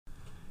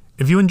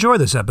If you enjoy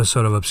this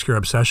episode of Obscure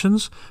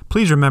Obsessions,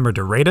 please remember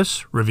to rate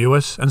us, review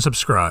us, and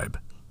subscribe.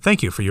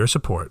 Thank you for your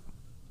support.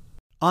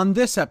 On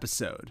this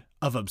episode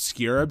of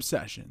Obscure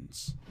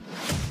Obsessions.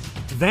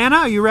 Vanna,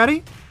 are you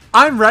ready?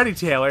 I'm ready,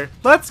 Taylor.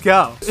 Let's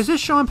go. Is this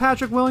Sean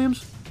Patrick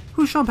Williams?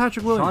 Who's Sean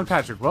Patrick Williams? Sean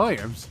Patrick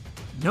Williams.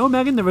 No,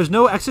 Megan, there was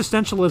no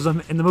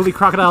existentialism in the movie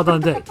Crocodile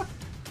Dundee.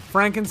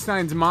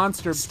 Frankenstein's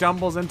monster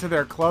stumbles into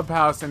their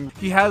clubhouse and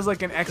he has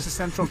like an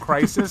existential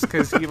crisis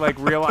because he like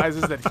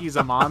realizes that he's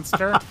a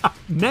monster.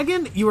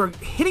 Megan, you are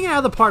hitting it out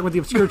of the park with the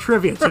obscure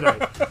trivia today.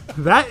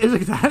 That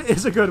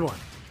is a good one.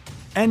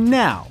 And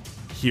now,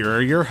 here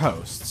are your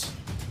hosts.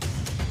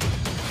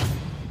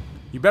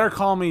 You better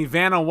call me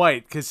Vanna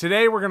White because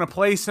today we're going to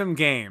play some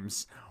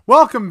games.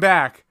 Welcome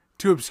back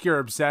to Obscure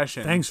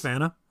Obsessions. Thanks,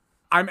 Vanna.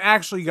 I'm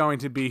actually going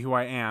to be who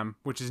I am,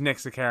 which is Nick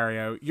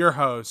Sicario, your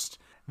host.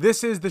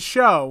 This is the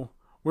show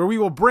where we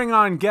will bring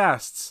on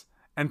guests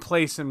and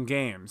play some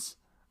games.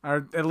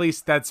 Or at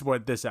least that's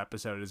what this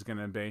episode is going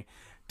to be.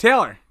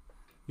 Taylor,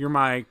 you're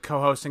my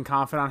co-host and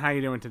confidant. How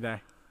you doing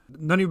today?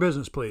 None of your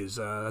business, please.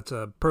 That's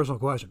a personal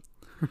question.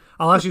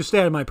 I'll ask you to stay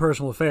out of my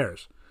personal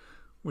affairs,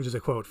 which is a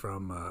quote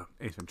from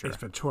Ace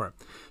Ventura.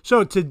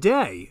 So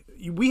today,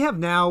 we have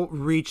now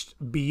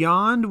reached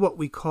beyond what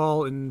we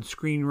call in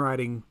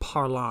screenwriting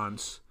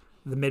parlance,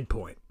 the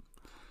midpoint.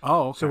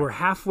 Oh, okay. So we're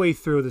halfway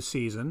through the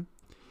season.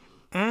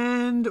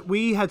 And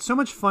we had so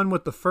much fun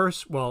with the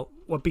first,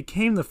 what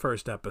became the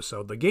first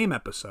episode, the game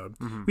episode.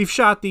 Mm-hmm. We've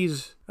shot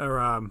these,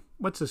 or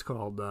what's this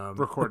called?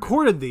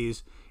 Recorded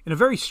these in a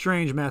very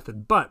strange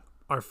method. But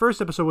our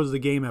first episode was the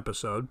game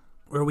episode,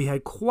 where we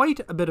had quite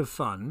a bit of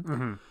fun.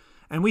 Mm-hmm.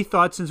 And we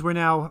thought, since we're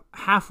now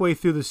halfway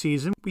through the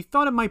season, we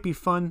thought it might be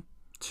fun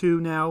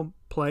to now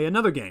play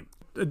another game,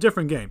 a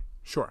different game.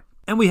 Sure.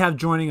 And we have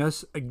joining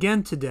us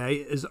again today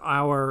is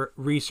our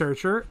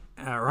researcher,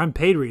 or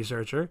unpaid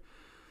researcher,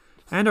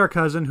 and our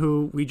cousin,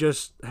 who we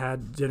just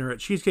had dinner at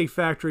Cheesecake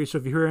Factory. So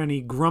if you hear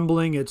any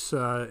grumbling, it's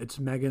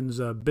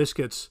Megan's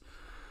biscuits,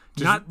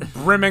 just not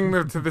brimming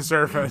to the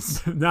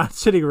surface, not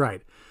sitting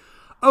right.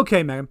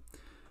 Okay, Megan,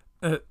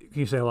 can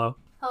you say hello?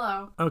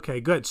 Hello.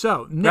 Okay, good.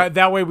 So Nick,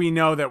 that way we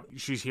know that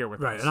she's here with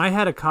us. Right, and I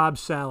had a Cobb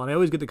salad. I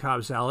always get the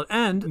Cobb salad,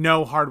 and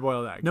no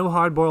hard-boiled egg. No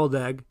hard-boiled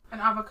egg.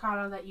 An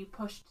avocado that you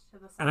pushed to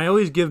the side. And I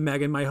always give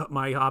Megan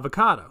my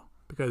avocado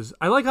because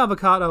I like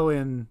avocado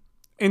in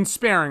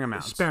sparing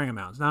amounts. Sparing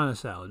amounts, not in a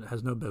salad. It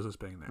has no business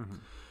being there. Mm-hmm.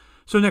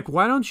 So, Nick,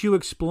 why don't you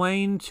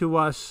explain to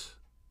us,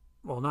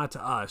 well, not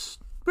to us,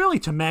 really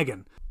to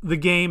Megan, the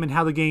game and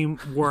how the game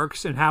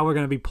works and how we're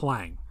going to be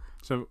playing.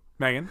 So,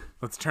 Megan,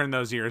 let's turn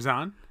those ears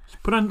on.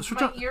 My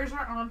ears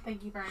are on,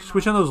 thank you very much.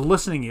 Switch on those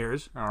listening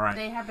ears. All right.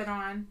 They have been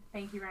on,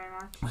 thank you very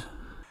much.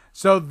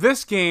 So,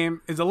 this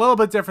game is a little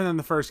bit different than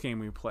the first game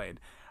we played.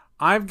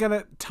 I'm going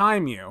to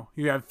time you.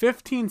 You have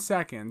 15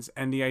 seconds,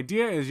 and the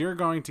idea is you're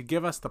going to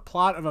give us the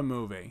plot of a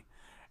movie.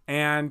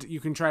 And you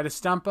can try to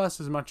stump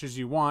us as much as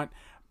you want,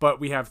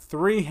 but we have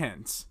 3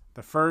 hints.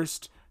 The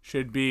first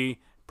should be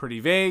pretty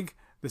vague.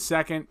 The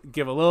second,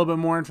 give a little bit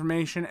more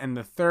information. And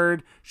the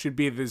third should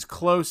be as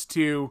close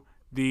to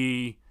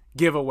the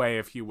giveaway,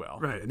 if you will.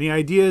 Right. And the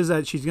idea is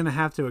that she's going to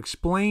have to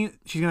explain,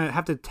 she's going to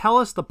have to tell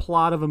us the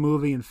plot of a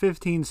movie in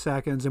 15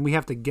 seconds, and we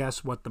have to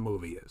guess what the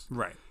movie is.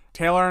 Right.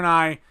 Taylor and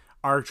I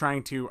are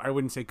trying to, I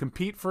wouldn't say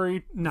compete for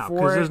it. No,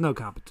 because there's no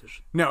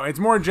competition. No, it's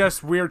more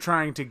just we're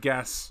trying to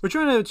guess. We're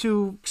trying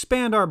to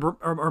expand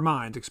our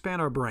minds,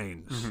 expand our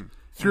brains. Mm-hmm.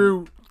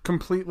 Through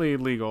completely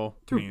legal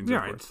means. Yeah,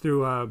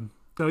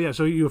 right.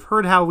 So you've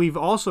heard how we've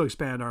also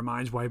expanded our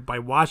minds by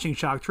watching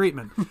Shock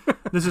Treatment.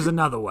 This is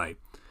another way.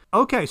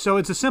 Okay, so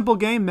it's a simple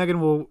game. Megan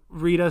will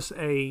read us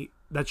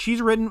that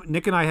she's written.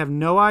 Nick and I have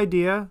no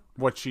idea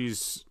what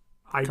she's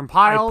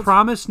compiled. I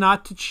promise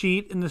not to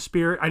cheat in the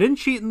spirit. I didn't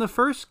cheat in the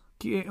first.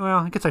 Well,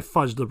 I guess I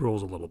fudged the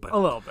rules a little bit.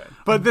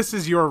 But this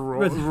is your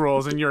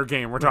rules in your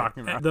game we're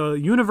talking about. The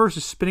universe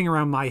is spinning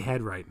around my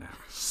head right now.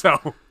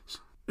 So.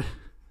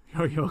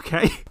 Are you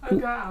okay? I've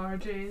got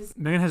allergies.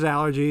 Megan has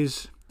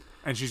allergies.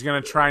 And she's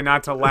going to try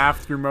not to laugh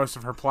through most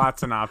of her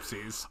plot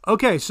synopses.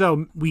 Okay,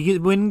 so we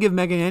wouldn't give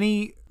Megan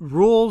any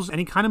rules,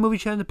 any kind of movie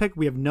she had to pick.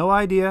 We have no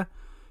idea.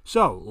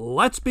 So,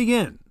 let's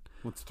begin.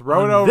 Let's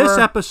throw it over. This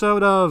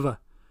episode of...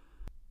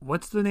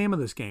 What's the name of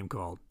this game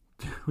called?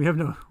 We have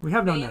no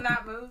Name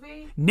that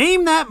movie?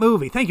 Name that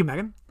movie. Thank you,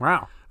 Megan.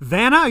 Wow.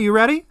 Vanna, are you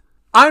ready?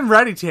 I'm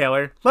ready,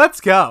 Taylor. Let's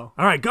go.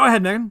 All right, go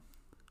ahead, Megan.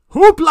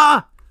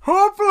 Hoopla!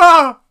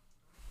 Hoopla!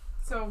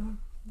 So,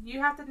 you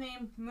have to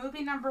name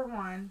movie number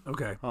 1.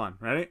 Okay. Hold on.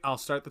 Ready? I'll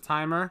start the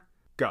timer.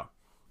 Go.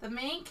 The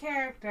main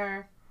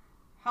character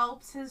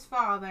helps his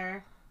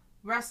father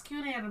rescue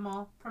an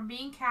animal from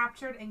being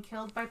captured and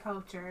killed by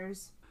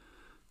poachers.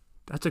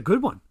 That's a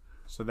good one.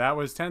 So that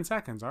was 10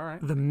 seconds. All right.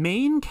 The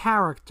main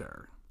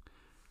character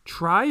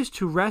tries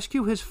to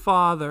rescue his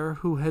father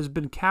who has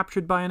been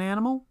captured by an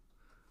animal?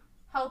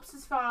 Helps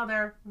his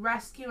father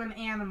rescue an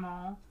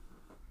animal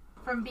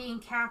from being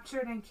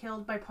captured and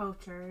killed by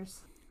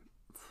poachers.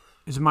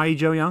 Is it Mai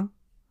Jo Young?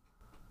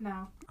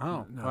 No.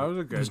 Oh, No. that was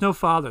a good. There's no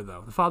father,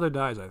 though. The father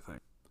dies, I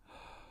think.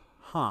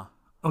 Huh.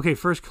 Okay,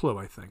 first clue,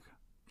 I think.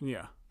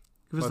 Yeah.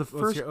 It was the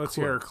first. Let's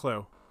hear a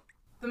clue.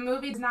 The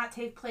movie does not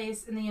take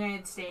place in the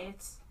United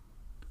States.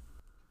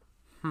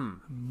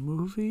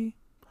 Movie?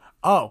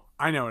 Oh,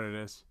 I know what it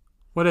is.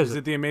 What is Is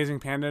it The Amazing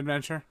Panda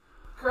Adventure?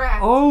 Correct.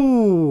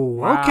 Oh,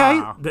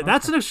 Wow. okay.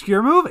 That's an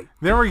obscure movie.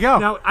 There we go.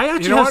 Now, I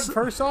actually you know have what? s-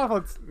 First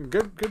off,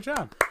 good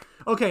job.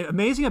 Okay,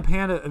 Amazing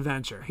Panda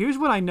Adventure. Here's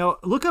what I know.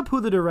 Look up who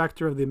the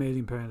director of the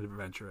Amazing Panda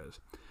Adventure is.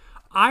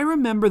 I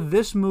remember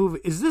this movie.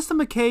 Is this the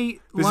McKay?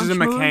 This lunch is a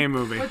McKay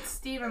movie? movie. With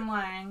Stephen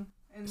Lang.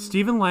 And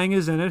Stephen Lang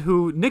is in it,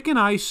 who Nick and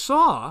I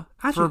saw.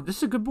 Actually, this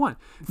is a good one.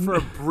 For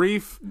a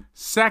brief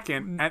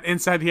second at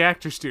Inside the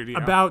Actor Studio.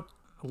 About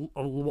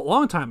a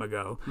long time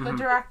ago. the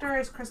director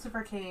is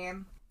Christopher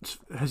Kane.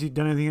 Has he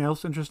done anything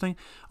else interesting?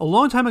 A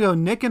long time ago,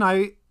 Nick and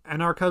I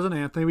and our cousin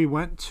Anthony, we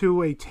went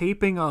to a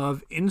taping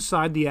of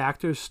Inside the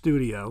Actors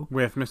Studio.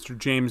 with Mr.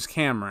 James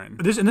Cameron.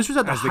 This was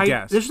at the As the height.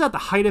 guest. This was at the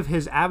height of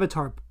his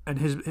Avatar and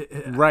his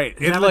Right.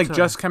 his It like Avatar.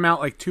 just come out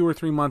like 2 or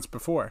 3 months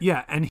before.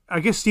 Yeah, and I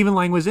guess Stephen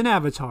Lang was in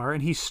Avatar,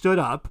 and he stood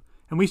up,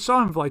 and we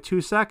saw him for like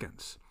 2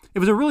 seconds. It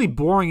was a really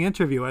boring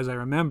interview, as I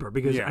remember,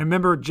 because Yeah. I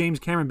remember James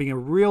Cameron being a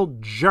real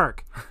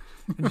jerk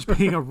and just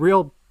being a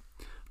real.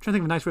 I'm trying to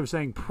think of a nice way of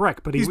saying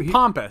prick, but He's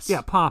pompous.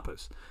 Yeah,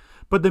 pompous.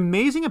 But the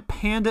Amazing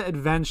Panda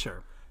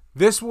Adventure.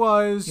 This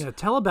was Yeah,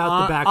 tell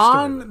about the backstory.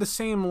 on the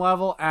same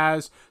level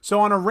as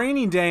on a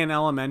rainy day in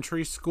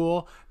elementary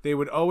school, they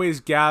would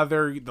always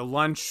gather the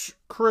lunch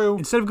crew.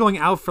 Instead of going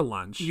out for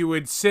lunch You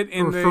would sit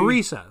in or the for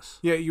recess.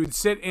 Yeah, you would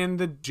sit in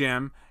the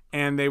gym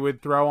and they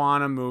would throw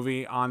on a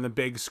movie on the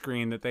big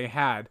screen that they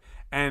had.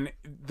 And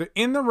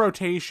in the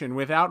rotation,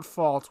 without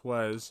fault,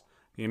 was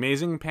The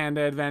Amazing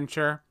Panda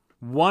Adventure,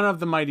 one of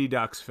the Mighty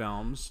Ducks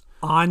films,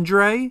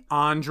 Andre,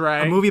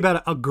 Andre, a movie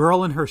about a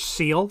girl and her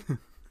seal.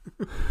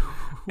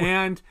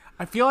 and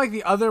I feel like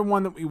the other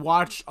one that we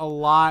watched a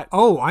lot.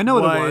 Oh, I know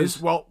what it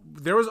was. Well,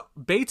 there was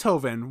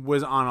Beethoven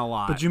was on a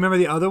lot. But do you remember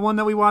the other one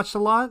that we watched a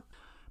lot?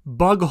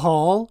 Bug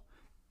Hall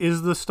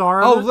is the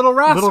star Oh, of it. Little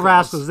Rascals. Little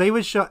Rascals. They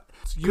would show.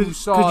 You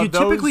saw you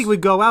typically those-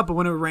 would go out, but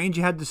when it rained,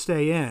 you had to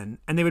stay in,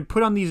 and they would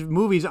put on these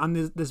movies on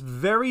this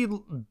very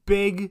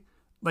big,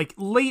 like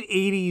late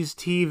 '80s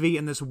TV,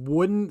 and this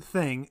wooden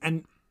thing,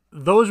 and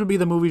those would be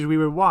the movies we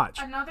would watch.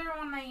 Another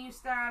one they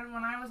used to add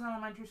when I was in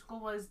elementary school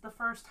was The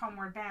First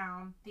Homeward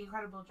Down, The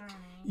Incredible Journey.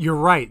 You're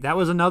right. That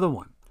was another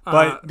one.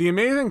 But The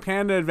Amazing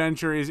Panda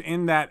Adventure is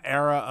in that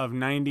era of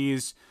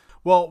 90s.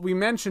 Well, we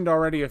mentioned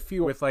already a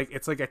few with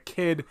it's like a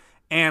kid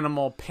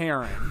animal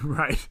pairing.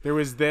 Right. There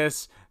was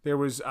this. There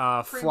was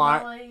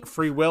Willy.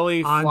 Free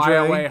Willy, Fly Andre.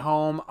 Away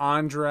Home,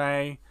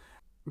 Andre.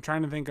 I'm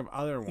trying to think of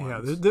other Yeah,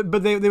 ones.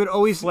 but they would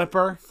always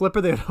Flipper.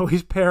 They would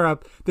always pair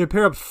up. They'd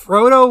pair up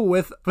Frodo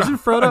with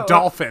wasn't Frodo A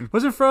dolphin.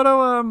 Wasn't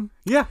Frodo?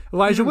 Yeah,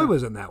 Elijah Wood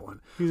was in that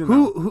one. He's in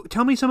Who?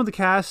 Tell me some of the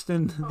cast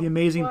in the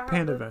Amazing well, I had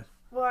Panda the- Adventure.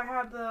 Well, I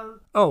had the.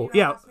 Oh, you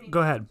yeah, asked me.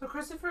 go ahead. So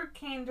Christopher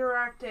Kane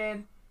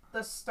directed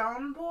The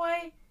Stone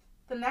Boy,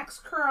 The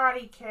Next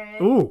Karate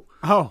Kid, Ooh,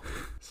 Oh,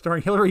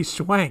 starring Hilary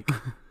Swank.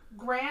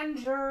 Grand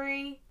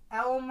Jury,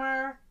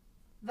 Elmer,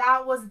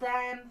 That Was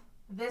Then,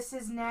 This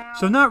Is Now.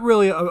 So not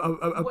really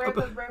Where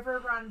the River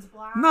Runs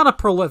Black. not a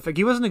prolific.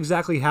 He wasn't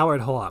exactly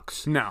Howard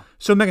Hawks. no.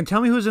 So Megan,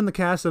 tell me who's in the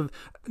cast of.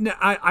 Now,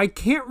 I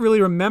can't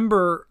really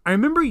remember. I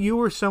remember you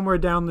were somewhere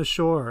down the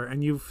shore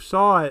and you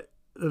saw it,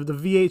 the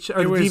VH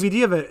or the was-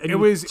 DVD of it, and it you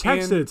was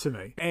texted in it to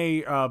me.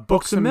 A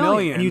Books a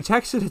Million. and you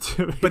texted it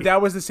to me. But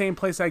that was the same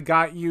place I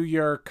got you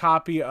your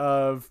copy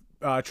of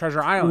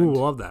Treasure Island. Ooh,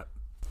 love that.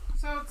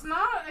 So it's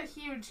not a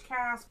huge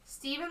cast.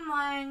 Stephen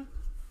Lang,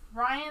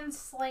 Ryan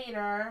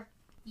Slater,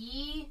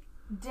 Yi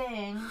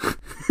Ding.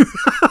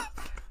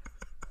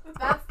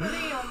 That's the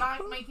name. I'm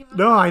not making this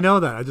No, up. I know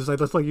that. I just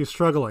that's like you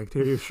struggling.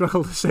 You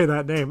struggle to say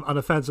that name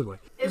unoffensively.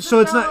 Isabella So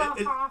it's not.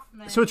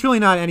 Hoffman. So it's really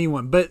not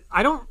anyone. But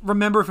I don't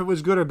remember if it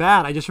was good or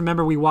bad. I just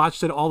remember we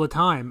watched it all the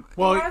time.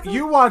 Well, It has a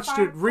you watched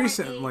it 5.8.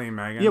 recently,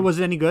 Megan. Yeah, was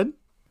it any good?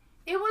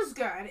 It was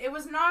good. It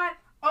was not.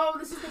 Oh,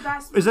 this is the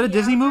best. Is that a movie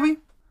Disney ever. movie?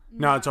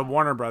 No, it's a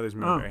Warner Brothers Oh,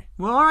 movie.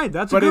 well, all right.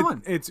 That's a But good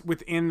one. it's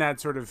within that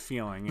sort of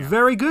feeling. Yeah.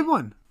 Very good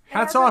one. It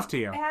Hats has a- off to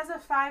you. It has a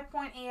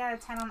 5.8 out of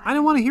 10 on. I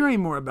don't want to hear any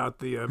more about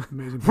the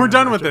Amazing. We're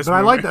done Adventure, with this But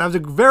I like movie. that. That was a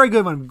very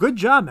good one. Good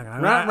job, man.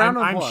 Round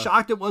of I'm applause.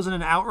 shocked it wasn't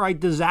an outright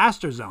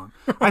disaster zone.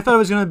 I thought it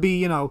was going to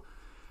be, on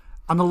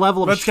the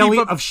level of Let's keep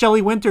up-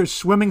 Shelley Winters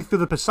swimming through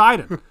the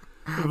Poseidon.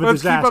 Of a Let's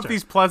disaster. keep up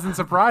these pleasant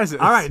surprises.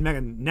 All right,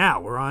 Megan. Now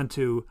we're on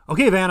to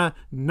Vanna,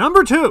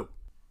 number 2.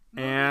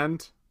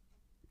 And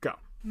go.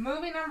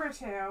 Movie number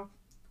 2.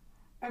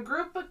 A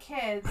group of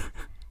kids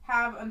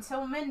have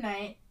until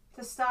midnight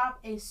to stop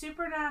a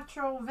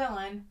supernatural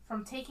villain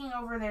from taking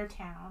over their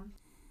town.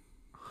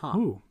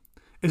 Ooh,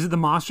 is it the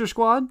Monster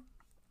Squad?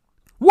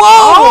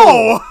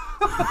 Whoa!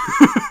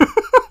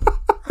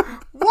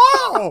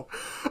 Whoa!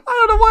 I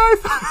don't know why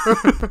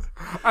I thought.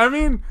 I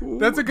mean,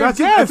 that's a good That's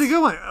guess. that's a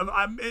good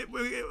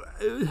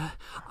one.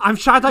 I'm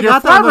shocked I You're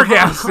got that on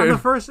flabbergasted. the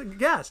first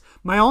guess.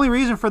 My only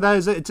reason for that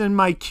is that it's in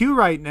my queue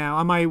right now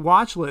on my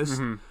watch list.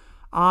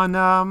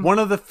 On One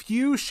of the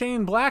few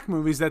Shane Black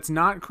movies that's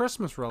not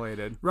Christmas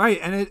related. right,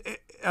 and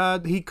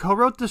he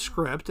co-wrote the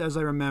script, as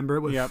I remember,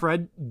 with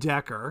Fred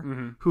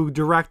Dekker, who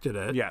directed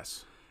it.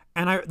 Yes.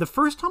 And the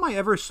first time I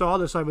ever saw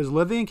this, I was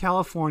living in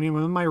California, and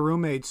one of my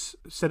roommates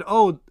said,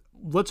 "Oh,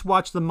 let's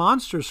watch The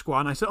Monster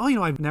Squad." And I said,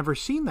 "Oh, I've never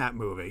seen that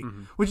movie,"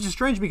 which is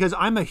strange because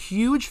I'm a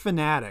huge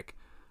fanatic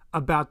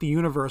about the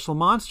Universal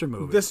monster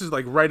movies. This is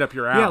like right up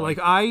your alley.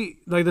 Yeah,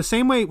 like the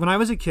same way when I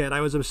was a kid,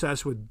 I was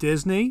obsessed with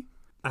Disney,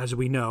 as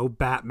we know,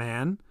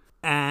 Batman,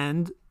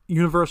 and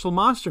Universal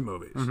monster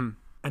movies.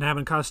 And Abbott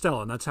and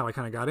Costello, and that's how I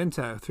kind of got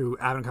into through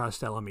Abbott and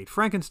Costello Meet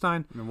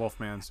Frankenstein. And the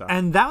Wolfman stuff.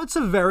 And that's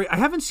I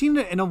haven't seen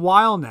it in a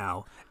while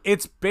now.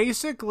 It's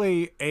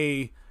basically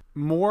a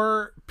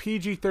more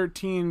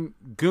PG-13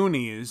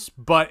 Goonies,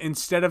 but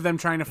instead of them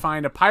trying to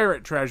find a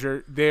pirate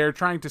treasure, they're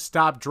trying to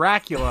stop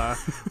Dracula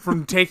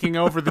from taking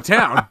over the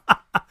town.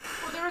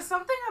 Well, there was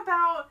something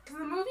about, because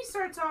the movie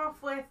starts off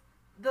with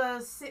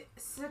the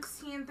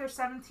 16th or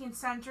 17th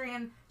century,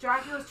 and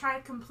Dracula's trying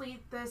to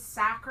complete this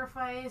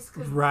sacrifice.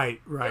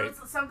 Right.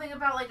 It was something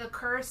about like a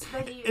curse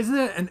that he... Isn't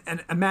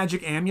it a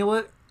magic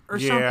amulet or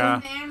something?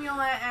 An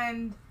amulet,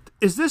 and...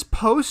 Is this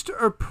post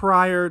or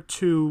prior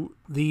to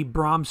the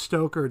Bram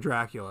Stoker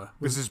Dracula?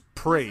 This is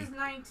pre. This is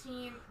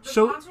 19...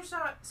 So, Monster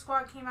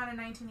Squad came out in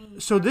 1980.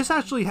 So this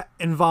actually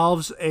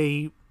involves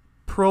a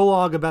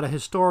prologue about a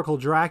historical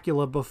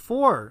Dracula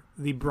before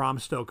the Bram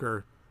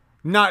Stoker.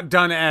 Not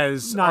done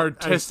as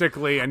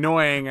artistically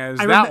annoying as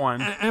that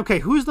one. Okay,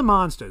 who's the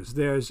monsters?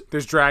 There's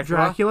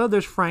Dracula.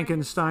 There's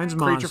Frankenstein's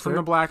monster. Creature from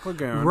the Black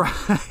Lagoon.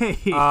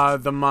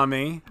 Right. The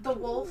Mummy. The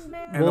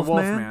Wolfman. And the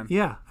Wolfman.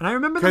 Yeah. And I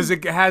remember because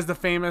it has the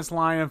famous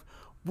line of,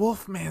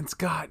 "Wolfman's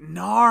got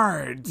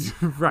nards."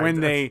 Right. When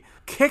they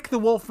kick the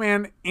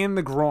Wolfman in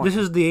the groin. This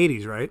is the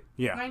 80s, right?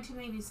 Yeah.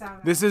 1987.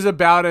 This is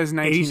about as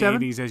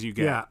 87? 1980s as you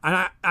get. Yeah.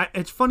 And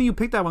it's funny you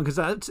picked that one because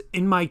that's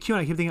in my queue,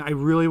 and I keep thinking I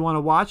really want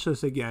to watch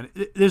this again.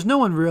 There's no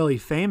one really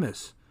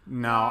famous.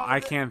 No, I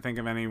can't think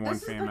of anyone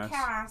this famous. Is the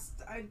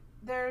cast.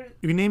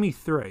 You can name me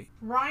 3.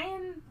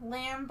 Ryan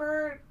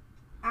Lambert,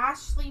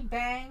 Ashley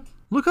Bank.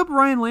 Look up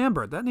Ryan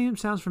Lambert. That name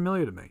sounds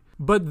familiar to me.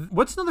 But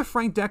what's another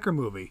Frank Dekker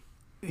movie?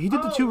 He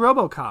did the 2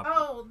 RoboCop.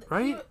 Oh,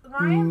 right?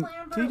 Ryan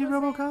Lambert. Did he do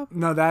RoboCop?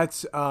 No,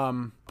 that's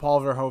Paul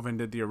Verhoeven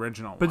did the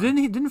original. But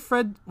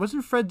one.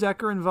 Wasn't Fred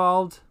Dekker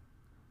involved?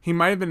 He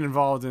might have been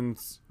involved in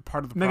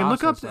part of the Megan,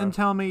 process. look up and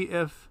tell me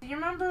if. Do you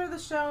remember the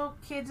show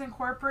Kids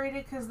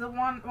Incorporated? Because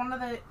one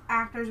of the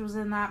actors was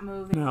in that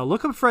movie. No,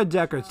 look up Fred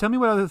Dekker. Tell me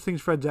what other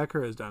things Fred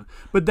Dekker has done.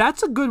 But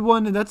that's a good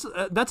one, and that's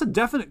a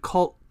definite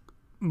cult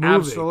movie.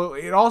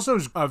 Absolutely. It also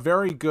is a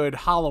very good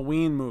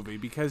Halloween movie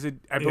because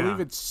I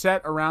believe it's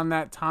set around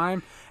that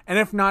time. And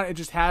if not, it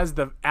just has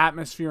the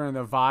atmosphere and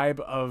the vibe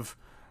of,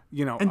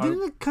 And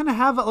didn't it kind of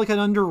have like an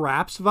under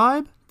wraps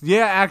vibe?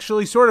 Yeah,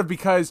 actually, sort of,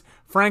 because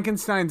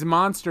Frankenstein's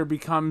monster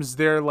becomes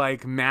their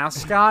like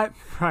mascot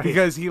Right.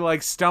 because he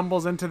like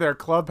stumbles into their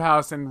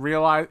clubhouse and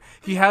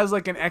he has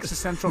like an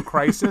existential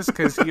crisis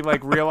because he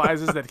like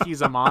realizes that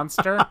he's a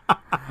monster.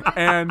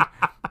 And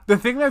the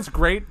thing that's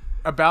great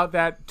about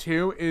that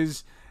too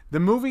is the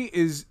movie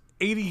is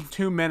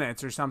 82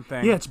 minutes or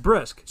something. Yeah, it's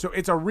brisk. So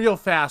it's a real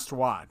fast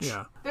watch.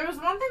 Yeah. There was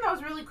one thing that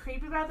was really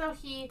creepy about though.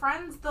 He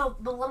friends the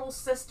little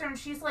sister, and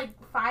she's like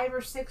 5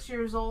 or 6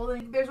 years old.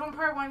 And there's one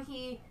part when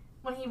he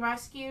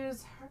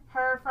rescues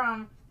her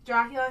from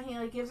Dracula, and he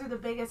like gives her the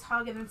biggest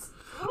hug, and it's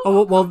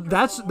well,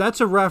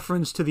 that's a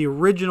reference to the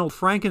original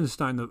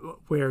Frankenstein,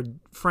 where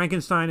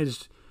Frankenstein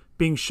is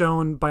being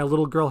shown by a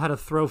little girl how to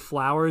throw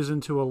flowers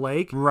into a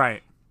lake.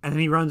 Right. And then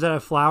he runs out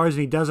of flowers,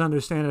 and he doesn't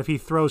understand that if he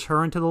throws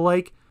her into the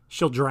lake,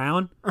 she'll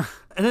drown.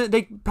 And then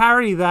they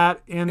parody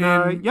that in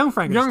Young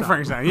Frankenstein. Young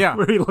Frankenstein, yeah.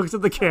 Where he looks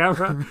at the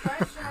camera.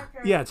 Fred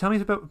Dekker. Yeah, tell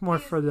me about more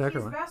Fred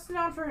Dekker. He's best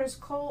known for his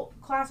cult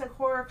classic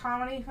horror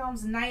comedy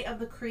films Night of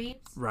the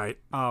Creeps. Right.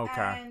 Oh,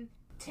 okay. And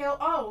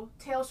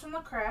Tales from the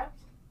Crypt.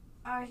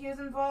 He was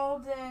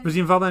involved in... Was he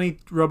involved in any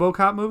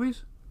RoboCop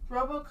movies?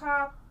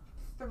 RoboCop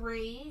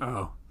 3.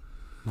 Oh.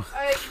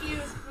 He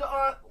was...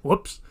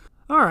 Whoops.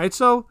 All right,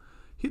 so...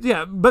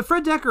 Yeah, but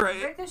Fred Dekker...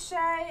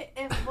 Ricochet,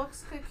 If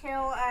Looks Could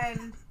Kill,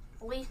 and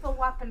Lethal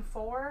Weapon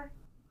 4.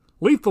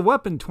 Lethal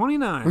Weapon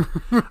 29.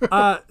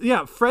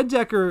 Yeah, Fred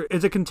Dekker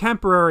is a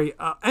contemporary...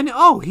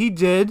 he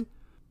did,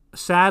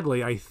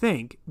 sadly, I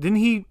think. Didn't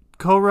he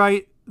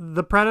co-write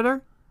The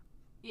Predator?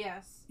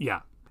 Yes.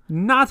 Yeah.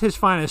 Not his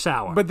finest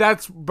hour. But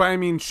I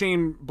mean,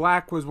 Shane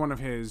Black was one of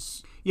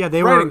his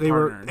they partners.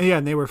 were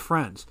and they were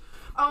friends.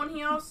 Oh, and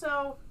he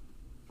also...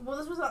 Well,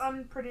 this was an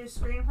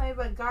unproduced screenplay,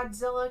 but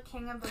Godzilla,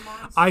 King of the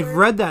Monsters. I've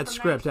read that from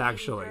script,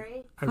 1983.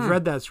 actually. I've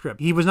read that script.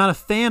 He was not a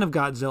fan of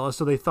Godzilla,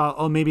 so they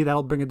thought, maybe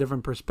that'll bring a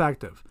different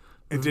perspective.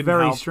 It didn't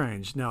very help.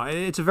 strange. No,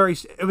 it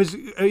was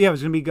going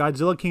to be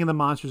Godzilla, King of the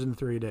Monsters in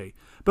 3D.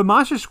 But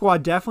Monster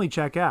Squad, definitely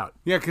check out.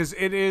 Yeah, because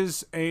it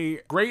is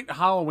a great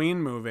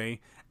Halloween movie,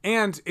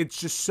 and it's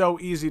just so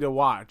easy to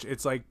watch.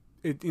 It's like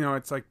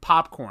it's like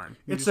popcorn.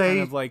 It's a kind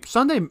of like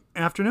Sunday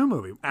afternoon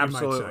movie.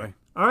 Absolutely. You might say.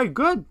 All right,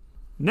 good.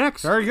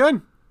 Next. Very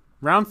good.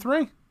 Round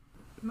 3.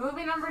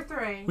 Movie number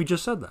 3. We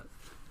just said that.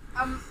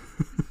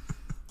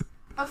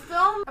 A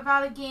film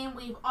about a game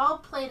we've all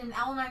played in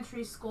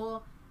elementary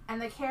school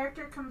And the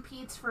character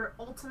competes for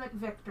ultimate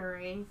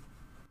victory.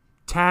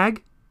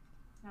 Tag?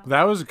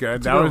 That was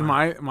good. That good was one.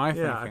 my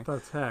Yeah, I thinking.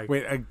 thought tag.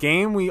 Wait, a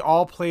game we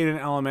all played in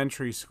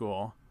elementary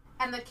school.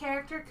 And the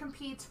character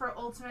competes for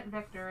ultimate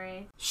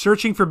victory.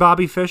 Searching for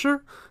Bobby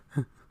Fischer?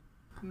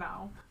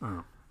 No.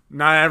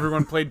 Not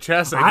everyone played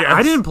chess, I guess.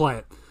 I didn't play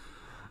it.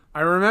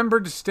 I remember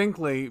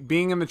distinctly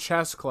being in the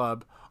chess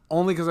club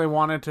only because I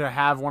wanted to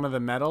have one of the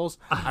medals.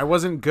 I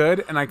wasn't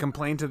good, and I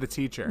complained to the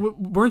teacher.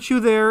 Weren't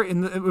you there it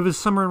was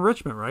summer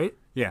enrichment, right?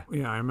 Yeah.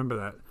 Yeah, I remember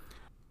that.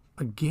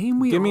 A game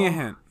we Give me a all-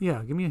 hint.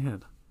 Yeah, give me a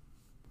hint.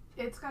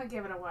 It's going to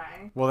give it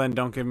away. Well, then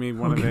don't give me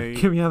one of the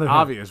Give me another hint.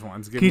 obvious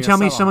ones. Give Can you a tell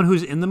me subtle someone hint.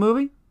 who's in the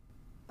movie?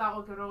 That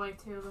will give it away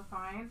too, but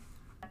fine.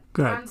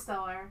 Go ahead. Ben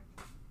Stiller.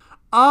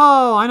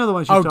 Oh, I know the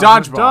one she's Oh,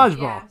 talking Dodgeball. about.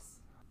 Dodgeball. Yes.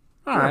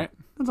 All right.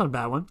 That's not a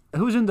bad one.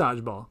 Who's in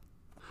Dodgeball?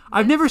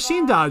 I've never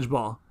seen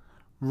Dodgeball.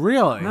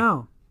 Really?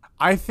 No.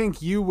 I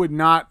think you would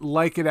not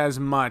like it as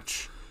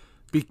much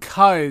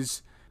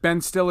because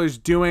Ben Stiller's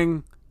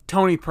doing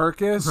Tony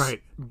Perkis.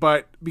 Right.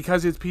 But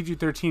because it's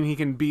PG-13, he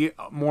can be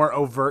more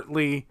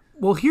overtly...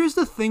 Well, here's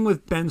the thing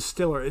with Ben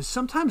Stiller is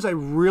sometimes I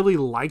really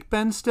like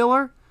Ben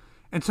Stiller,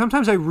 and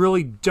sometimes I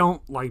really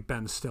don't like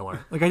Ben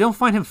Stiller. Like, I don't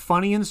find him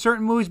funny in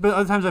certain movies, but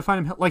other times I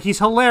find him, like, he's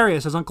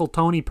hilarious as Uncle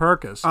Tony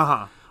Perkis.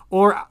 Uh-huh.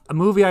 Or a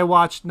movie I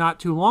watched not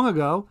too long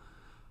ago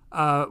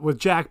with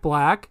Jack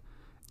Black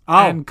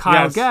Oh, and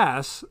Kyle yes.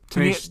 Gass,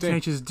 Tenacious D.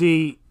 Tenacious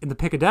D in The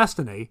Pick of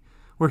Destiny,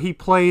 where he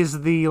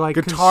plays the, like...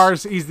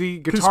 Guitars. He's the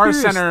Guitar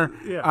conspiracy- Center.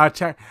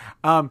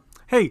 yeah.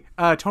 Hey,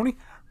 Tony,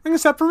 ring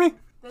this up for me.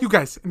 You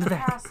guys in the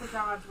back. Past the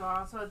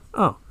Dodgeball. So it's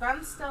Oh,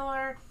 Ben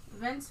Stiller,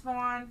 Vince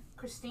Vaughn,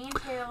 Christine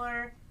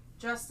Taylor,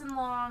 Justin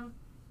Long,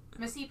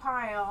 Missy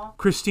Pyle.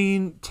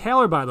 Christine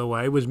Taylor, by the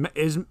way,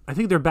 is I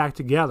think they're back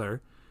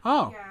together.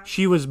 Oh. Yeah.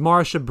 She was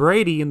Marsha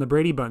Brady in the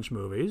Brady Bunch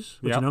movies,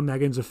 which Yep. I know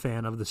Megan's a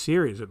fan of the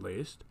series at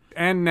least.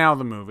 And now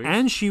the movie.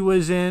 And she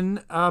was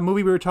in a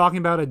movie we were talking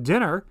about at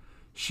dinner.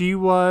 She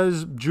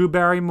was Drew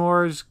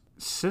Barrymore's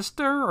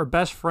sister or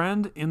best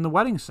friend in The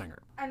Wedding Singer.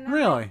 And then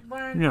Really?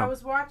 When Yeah. I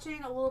was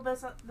watching a little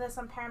bit of this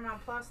on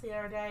Paramount Plus the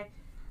other day,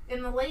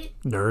 in the late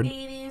Nerd.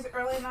 80s,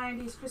 early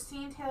 90s,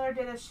 Christine Taylor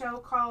did a show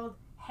called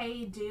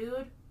Hey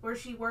Dude, where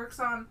she works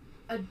on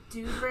a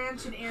dude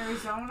ranch in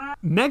Arizona.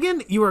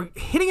 Megan, you are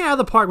hitting it out of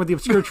the park with the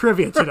obscure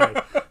trivia today.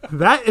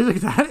 That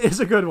is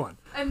a good one.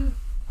 And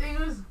I think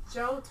it was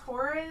Joe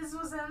Torres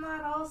was in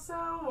that also,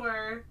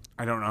 or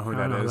I don't know who I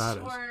that don't know is. who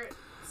that is. or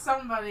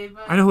somebody,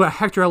 but I know who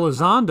Hector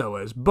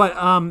Elizondo is, but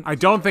I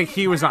don't think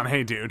he was on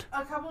Hey Dude.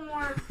 a couple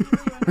more people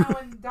you know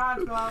in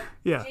Dodgeball.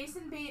 Yeah.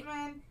 Jason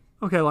Bateman,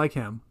 okay, I like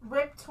him.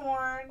 Rip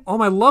Torn.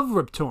 Oh, I love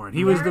Rip Torn.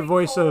 He was the Gary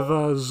voice Cole.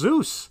 of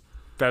Zeus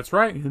That's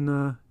right.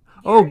 in.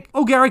 Gary-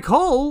 Gary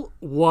Cole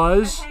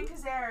was Hank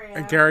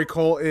Azaria. Gary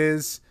Cole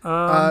is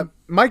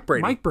Mike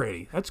Brady. Mike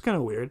Brady. That's kind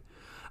of weird.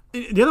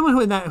 The other one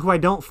who I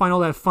don't find all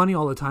that funny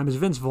all the time is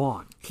Vince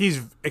Vaughn.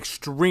 He's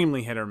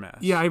extremely hit or miss.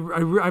 Yeah,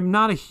 I'm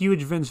not a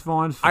huge Vince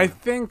Vaughn fan. I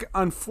think,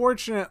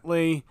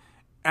 unfortunately,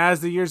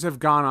 as the years have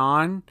gone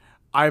on,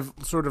 I've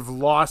sort of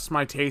lost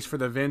my taste for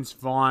the Vince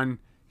Vaughn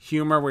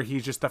humor where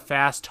he's just a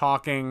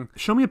fast-talking...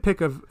 Show me a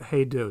pic of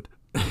Hey Dude.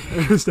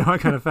 Because now I'm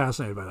kind of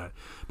fascinated by that.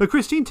 But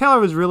Christine Taylor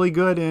was really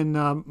good in...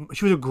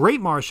 she was a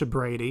great Marsha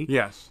Brady.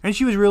 Yes. And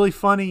she was really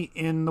funny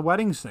in The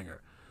Wedding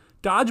Singer.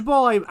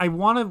 Dodgeball, I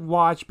want to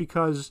watch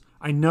because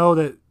I know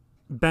that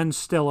Ben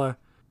Stiller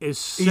is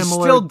similar He's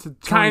still to Tony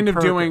kind of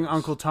doing Perkins.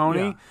 Uncle Tony.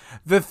 Yeah.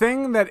 The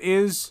thing that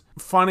is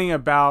funny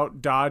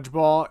about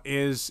Dodgeball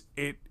is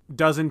it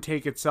doesn't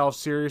take itself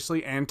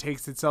seriously and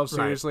takes itself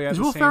seriously at Is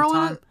the Will same Ferrell in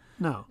time. it?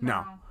 No.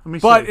 No. Let me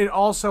But see. it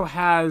also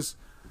has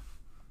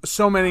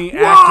so many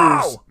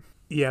actors.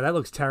 Yeah, that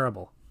looks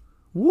terrible.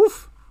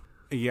 Woof.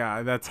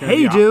 Yeah, that's gonna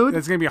Hey, be dude.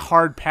 that's gonna be a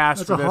hard pass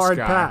That's for a this hard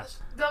guy. pass.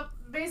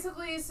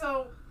 Basically,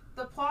 so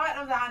the plot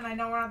of that, and I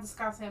know we're not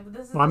discussing it, but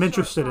this is. Well, I'm the short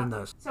interested plot. in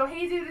this. So,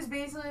 Hey Dude is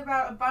basically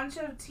about a bunch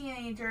of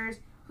teenagers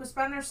who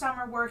spend their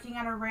summer working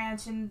at a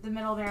ranch in the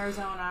middle of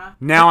Arizona.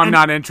 Now I'm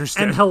not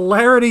interested. And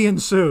hilarity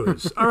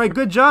ensues. All right,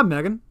 good job,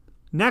 Megan.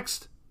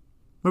 Next.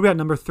 What we got,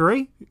 number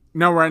 3?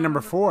 No, we're at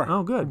number 4.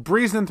 Oh, good. We're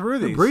breezing through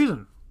these.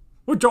 Breezing.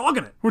 We're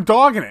dogging it. We're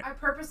dogging it. I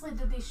purposely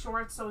did these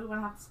shorts so we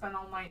wouldn't have to spend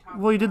all night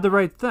talking. Well, you did about the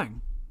right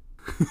thing.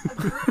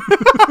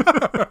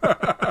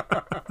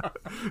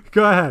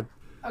 Go ahead.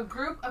 A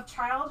group of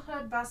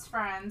childhood best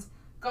friends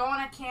go on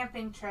a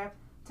camping trip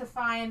to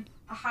find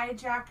a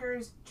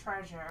hijacker's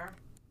treasure.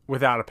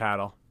 Without a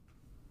paddle.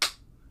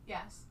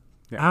 Yes.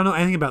 I don't know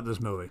anything about this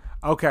movie.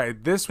 Okay,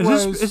 this Is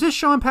was this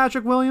Sean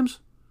Patrick Williams?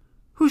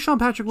 Who's Sean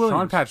Patrick Williams?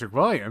 Sean Patrick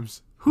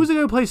Williams. Who's the guy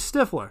who plays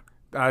Stifler?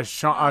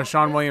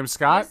 Sean William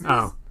Scott. This is-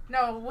 Oh.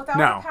 No, without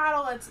No. a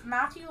paddle, it's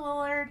Matthew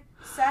Lillard,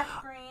 Seth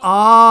Green.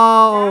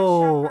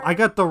 Oh, Jack Shepherd. I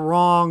got the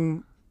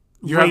wrong.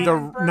 You have late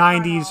the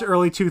 90s,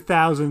 early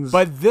 2000s.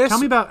 But this Tell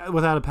me about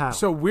Without a Paddle.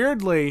 So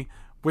weirdly,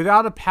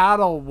 Without a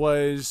Paddle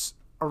was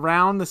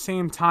around the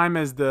same time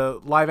as the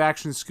live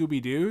action Scooby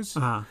Doo's.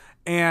 Uh-huh.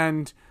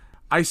 And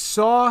I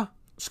saw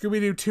Scooby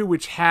Doo 2,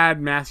 which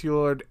had Matthew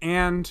Lillard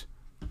and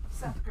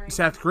Seth Green.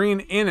 Seth Green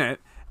in it.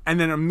 and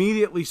then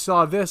immediately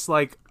saw this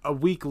like a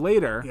week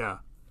later. Yeah.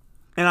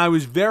 And I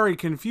was very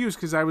confused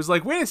because I was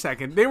like, wait a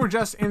second, they were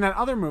just in that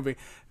other movie.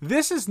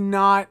 This is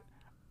not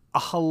a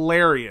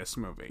hilarious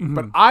movie,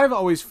 but I've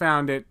always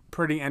found it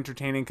pretty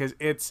entertaining because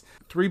it's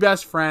three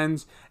best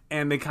friends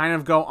and they kind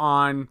of go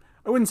on,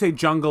 I wouldn't say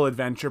jungle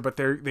adventure, but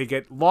they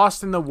get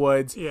lost in the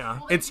woods. Yeah.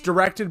 It's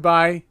directed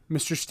by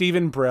Mr.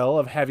 Stephen Brill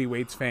of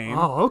Heavyweights fame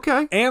Oh,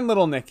 okay. and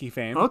Little Nicky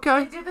fame.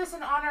 Okay. They did this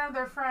in honor of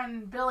their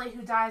friend Billy,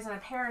 who dies in a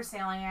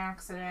parasailing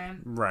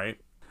accident. Right.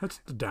 That's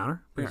the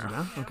downer. Brings it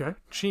down. Okay.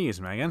 Jeez,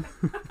 Megan.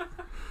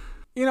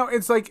 You know,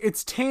 it's like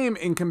it's tame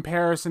in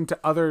comparison to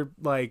other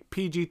like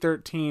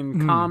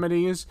PG-13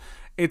 comedies.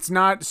 It's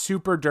not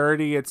super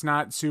dirty. It's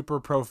not super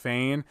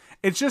profane.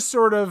 It's just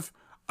sort of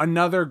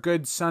another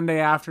good Sunday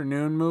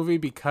afternoon movie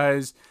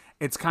because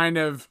it's kind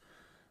of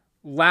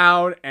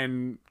loud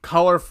and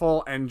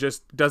colorful and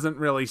just doesn't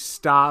really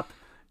stop.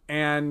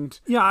 And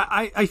Yeah,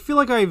 I feel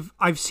like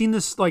I've seen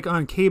this like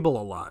on cable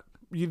a lot.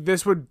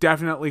 this would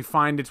definitely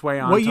find its way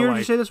on. What year did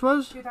you say this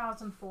was?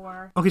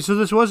 2004. Okay, so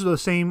this was the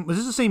same. Was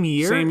this the same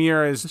year? Same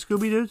year as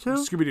Scooby Doo 2?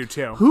 Scooby Doo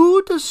 2.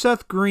 Who does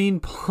Seth Green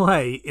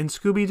play in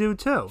Scooby Doo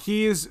 2?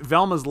 He is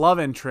Velma's love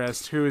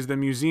interest, who is the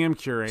museum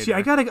curator. See,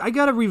 I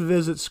gotta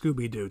revisit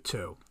Scooby Doo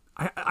 2.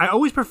 I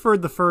always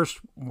preferred the first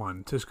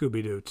one to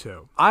Scooby Doo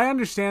 2. I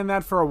understand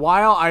that. For a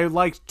while I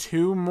liked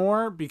 2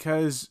 more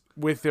because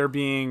with there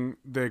being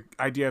the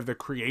idea of the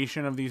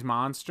creation of these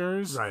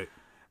monsters. Right.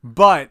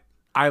 But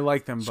I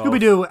like them both. Scooby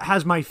Doo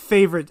has my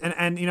favorite,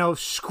 and you know,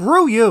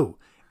 screw you,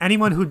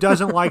 anyone who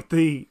doesn't like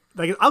the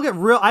like. I'll get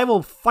real. I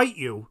will fight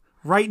you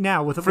right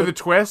now with For the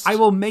twist? I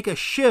will make a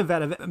shiv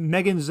out of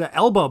Megan's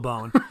elbow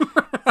bone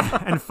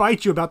and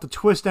fight you about the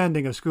twist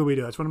ending of Scooby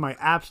Doo. It's one of my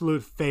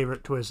absolute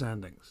favorite twist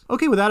endings.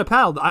 Okay, without a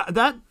paddle,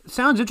 that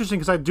sounds interesting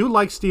because I do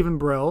like Stephen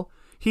Brill.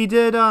 He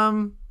did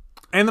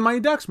and the Mighty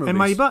Ducks movies. and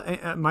Mighty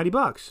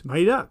Ducks.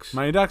 Mighty Ducks.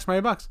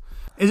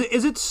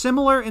 Is it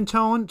similar in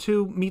tone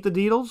to Meet the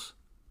Deedles?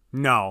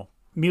 No.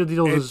 Meet the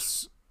Deedles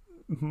is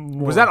It's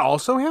was that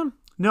also him?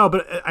 no,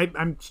 but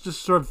I'm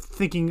just sort of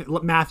thinking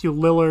Matthew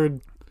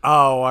Lillard.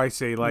 Oh, I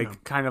see.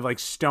 Like kind of like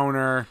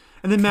stoner.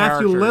 And then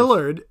Matthew characters.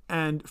 Lillard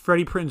and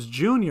Freddie Prinze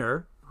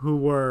Jr., who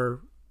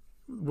were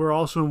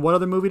also in what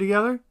other movie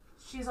together?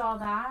 She's All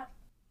That.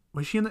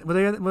 Was she in? Were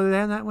they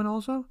in that one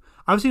also?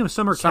 I was thinking of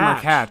Summer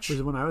Catch. Was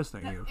the one I was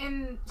thinking of.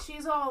 In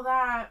She's All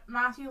That,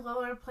 Matthew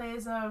Lillard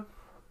plays a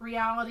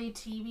reality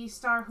TV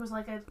star who's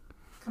like a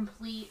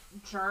complete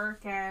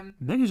jerk, and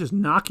Megan's just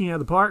knocking it out of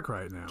the park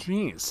right now.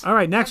 Jeez. All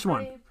right, next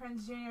one. Freddie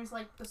Prinze Jr. is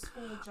like the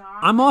school jock.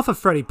 I'm off of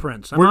Freddie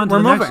Prinze. We're on to the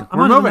moving. Next, I'm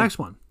We're on to moving. the next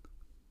one.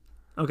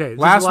 Okay, this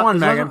Last is the one,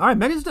 this is the Megan. All right,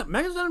 Megan's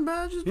done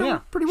bad. She's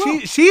done pretty well.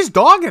 She's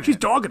dogging it. She's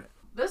dogging it.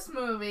 This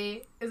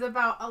movie is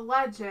about a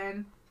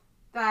legend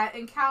that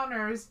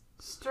encounters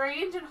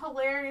strange and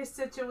hilarious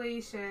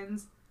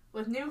situations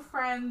with new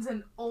friends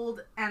and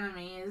old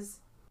enemies.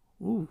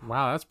 Ooh.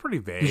 Wow, that's pretty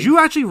vague. Did you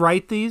actually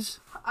write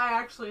these? I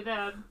actually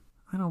did.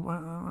 I don't.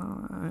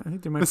 I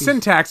think there might The be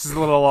syntax is a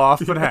little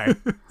off, but hey.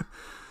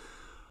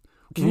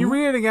 Can you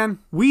read it again?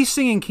 We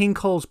singing King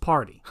Cole's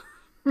Party.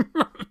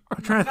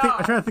 I'm trying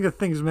to think of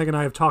things Meg and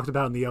I have talked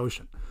about in the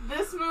ocean.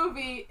 This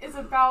movie is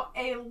about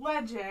a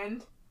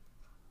legend,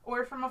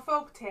 or from a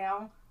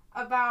folktale,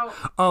 about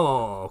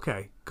Oh,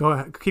 okay. Go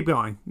ahead. Keep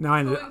going. Now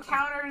I who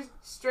encounters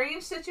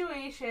strange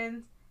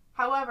situations,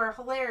 however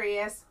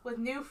hilarious, with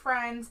new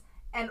friends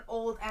and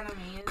old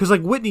enemies. because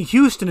like Whitney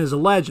Houston is a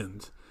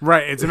legend,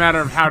 Right, it's a matter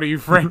of how do you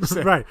phrase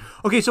it. right?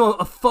 Okay, so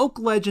a folk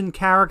legend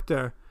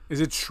character.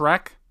 Is it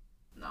Shrek?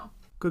 No.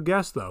 Good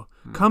guess though.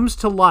 Comes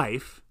to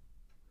life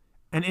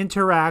and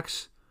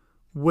interacts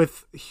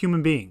with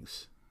human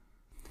beings.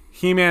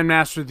 He-Man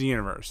Master of the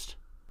Universe.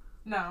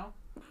 No.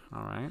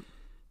 All right.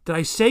 Did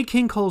I say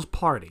King Cole's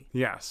Party?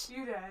 Yes.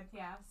 You did,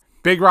 yes.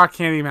 Big Rock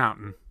Candy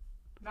Mountain.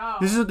 No.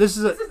 This is a. This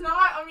is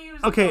not a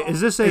musical. Okay, is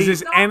this a? Is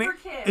this Not any? for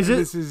kids. Is it?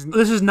 This This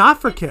is is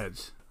not for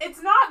kids.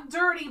 It's not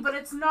dirty, but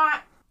it's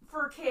not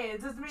for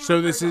kids. It's mainly so.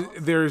 for This is adults.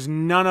 there's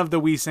none of the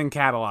We Sing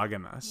catalog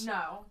in this.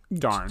 No.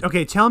 Darn.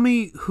 Okay, tell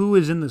me who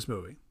is in this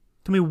movie.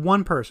 Tell me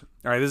one person.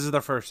 All right, this is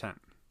the first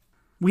hint.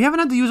 We haven't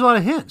had to use a lot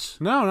of hints.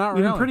 No, not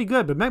We've really. been pretty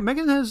good, but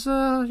Megan has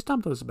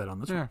stumped us a bit on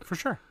this Yeah, for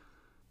sure.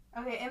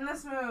 Okay, in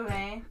this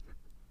movie,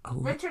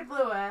 one. Richard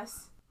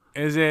Lewis.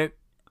 Is it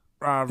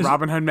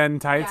Robin Hood Men in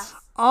Tights? Yes.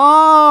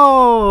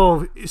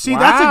 Oh, see, Wow.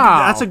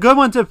 that's a good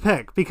one to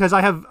pick because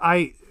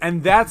I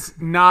And that's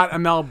not a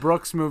Mel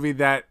Brooks movie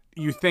that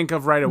you think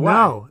of right away.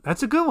 no,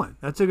 that's a good one.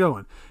 That's a good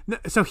one.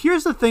 So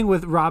here's the thing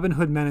with Robin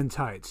Hood Men in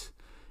Tights.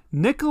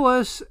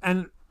 Nicholas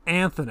and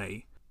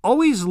Anthony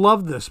always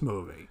loved this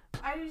movie.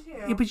 I do too.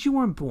 Yeah, but you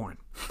weren't born.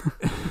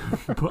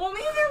 Well,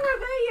 neither were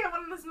they yet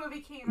when this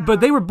movie came out. But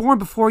they were born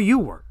before you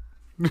were.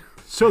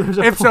 So there's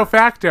a Ipso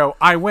facto,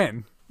 I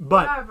win.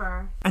 but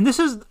Whatever. and this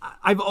is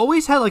I've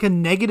always had like a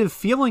negative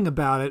feeling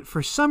about it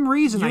for some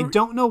reason. I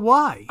don't know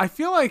why. I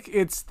feel like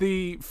it's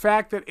the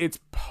fact that it's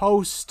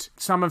post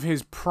some of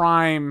his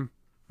prime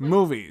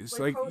movies.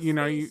 Like you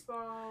know, you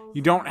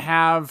don't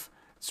have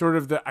sort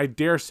of the, I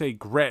dare say,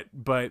 grit,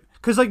 but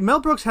Because like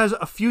Mel Brooks has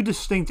a few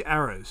distinct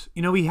eras.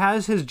 You know, he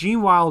has his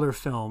Gene Wilder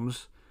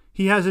films,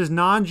 he has his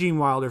non-Gene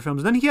Wilder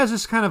films, then he has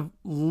this kind of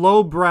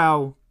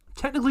lowbrow.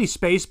 Technically,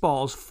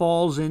 Spaceballs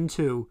falls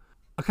into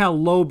a kind of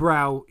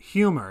lowbrow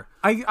humor.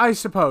 I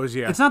suppose,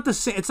 yeah. It's not the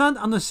same. It's not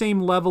on the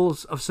same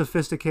levels of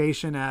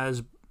sophistication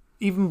as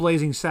even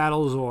Blazing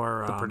Saddles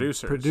or the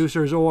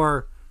Producers.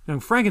 Or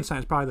Frankenstein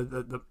is probably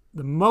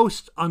the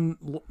most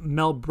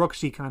Mel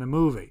Brooksy kind of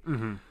movie.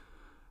 Mm-hmm.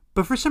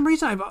 But for some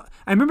reason,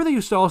 I remember they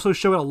used to also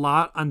show it a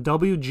lot on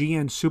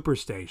WGN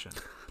Superstation.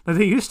 Like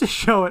they used to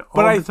show it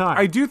all the time.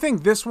 I do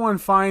think this one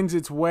finds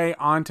its way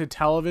onto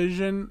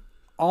television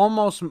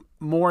almost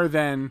more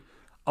than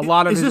a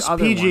lot of his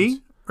other PG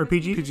ones. or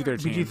PG?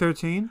 PG-13.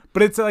 PG-13.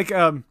 But it's like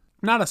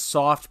not a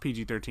soft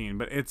PG-13,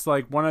 but it's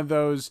like one of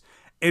those.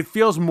 It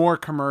feels more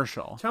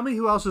commercial. Tell me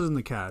who else is in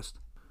the cast.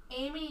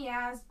 Amy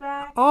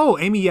Yazbek. Oh,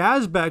 Amy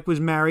Yazbek was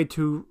married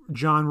to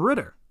John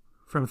Ritter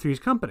from Three's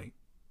Company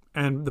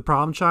and the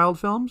Problem Child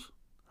films.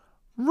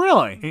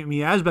 Really? Amy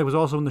Yazbek was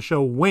also in the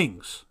show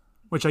Wings,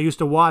 which I used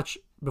to watch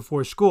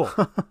before school.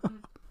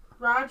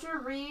 Roger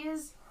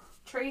Rees,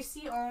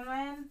 Tracy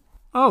Ullman.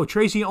 Oh,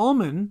 Tracy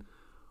Ullman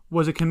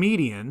was a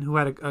comedian who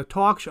had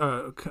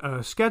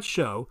a sketch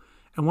show,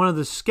 and one of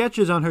the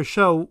sketches on her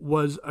show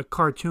was a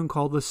cartoon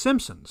called The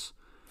Simpsons.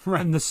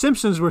 Right. And The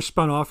Simpsons were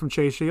spun off from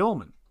Tracy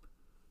Ullman.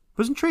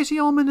 Wasn't Tracy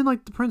Ullman in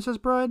like The Princess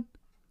Bride?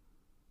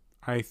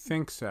 I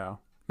think so.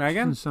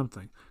 Megan?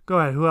 Something. Go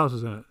ahead. Who else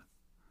is in it?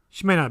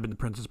 She may not have been The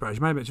Princess Bride. She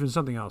might have been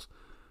something else.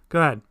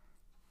 Go ahead.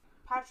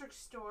 Patrick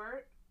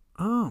Stewart.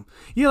 Oh,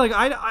 yeah. Like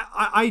I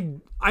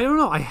don't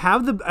know. I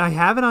have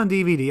it on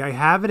DVD. I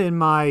have it in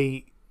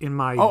my.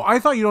 Oh, I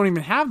thought you don't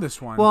even have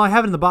this one. Well, I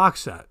have it in the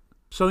box set.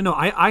 So no,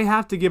 I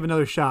have to give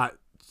another shot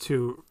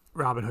to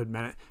Robin Hood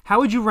Men. How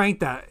would you rank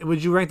that?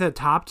 Would you rank that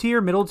top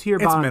tier, middle tier,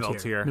 bottom middle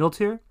tier? Middle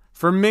tier.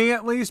 For me,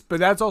 at least. But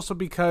that's also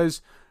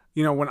because,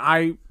 when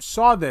I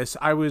saw this,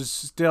 I was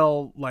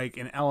still like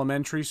in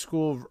elementary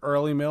school,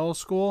 early middle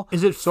school.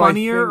 Is it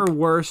funnier or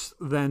worse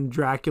than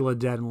Dracula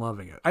Dead and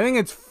Loving It? I think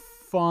it's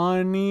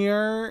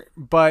funnier,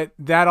 but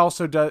that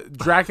also does.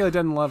 Dracula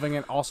Dead and Loving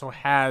It also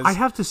has. I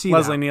have to see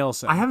Leslie that.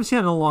 Nielsen. I haven't seen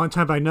it in a long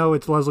time, but I know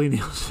it's Leslie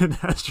Nielsen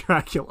as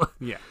Dracula.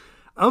 Yeah.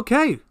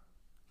 Okay.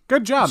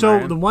 Good job. So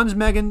Marion. the ones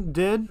Megan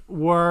did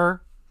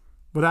were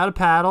Without a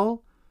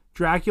Paddle,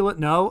 Dracula.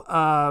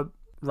 No.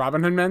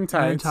 Robin Hood Men in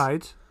Tights.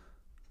 Tights.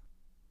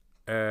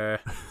 The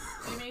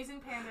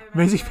Amazing Panda Adventure.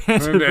 Amazing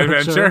Panda Adventure.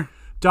 Adventure.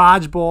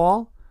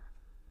 Dodgeball.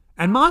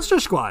 And Monster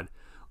Squad.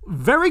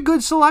 Very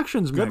good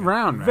selections, Good Megan.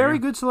 round, Megan. Very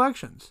good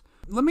selections.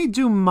 Let me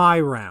do my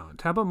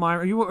round. How about my?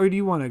 Or do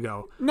you want to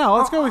go? No,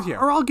 let's go with you.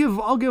 Or I'll give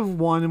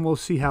one, and we'll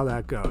see how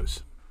that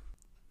goes.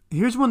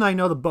 Here's one I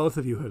know that both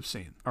of you have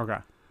seen. Okay.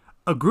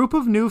 A group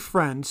of new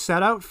friends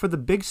set out for the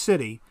big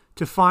city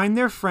to find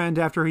their friend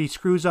after he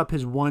screws up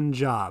his one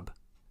job.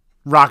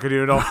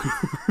 Rockadoodle.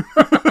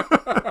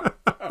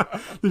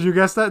 Did you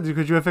guess that?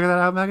 Could you figure that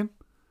out, Megan?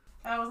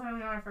 That wasn't going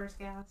to be my first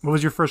guess. What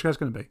was your first guess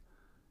going to be?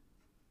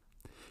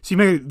 See,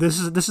 Megan, this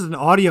is an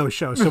audio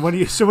show. So when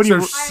you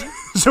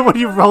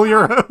roll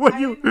your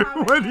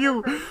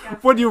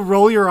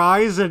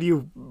eyes and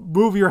you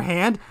move your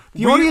hand,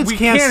 the audience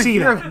can't see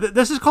that.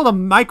 This is called a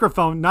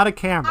microphone, not a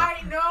camera.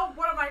 I know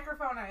what a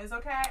microphone is.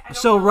 Okay.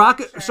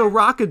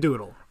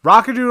 Rockadoodle.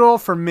 Rockadoodle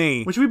for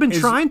me, Which we've been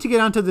trying to get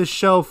onto this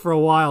show for a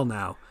while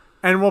now.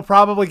 and we'll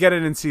probably get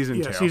it in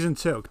season 2. Season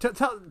 2.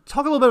 Talk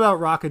a little bit about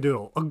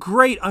Rockadoodle. A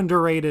great,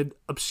 underrated,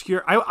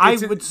 obscure. I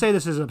would say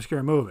this is an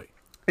obscure movie.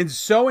 It's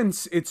so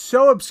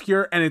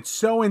obscure and it's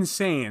so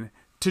insane.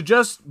 To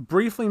just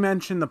briefly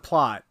mention the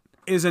plot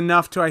is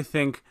enough to, I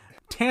think,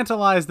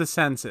 tantalize the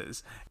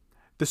senses.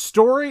 The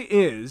story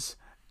is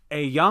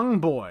a young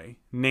boy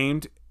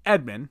named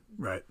Edmund.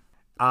 Right.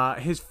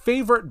 His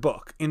favorite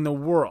book in the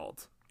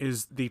world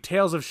is The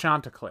Tales of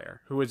Chanticleer,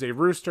 who is a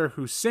rooster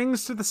who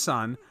sings to the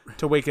sun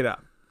to wake it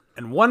up.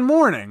 And one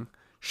morning,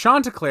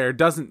 Chanticleer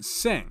doesn't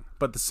sing,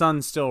 but the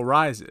sun still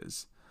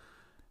rises.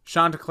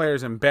 Chanticleer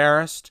is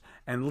embarrassed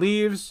and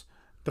leaves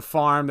the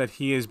farm that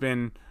he has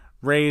been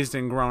raised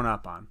and grown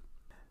up on.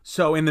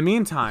 So in the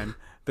meantime,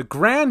 the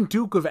Grand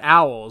Duke of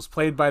Owls,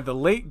 played by the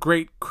late,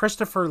 great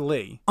Christopher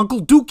Lee.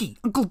 Uncle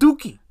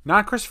Dookie.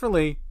 Not Christopher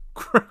Lee,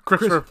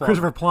 Christopher Plummer.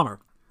 Christopher Plummer.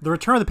 The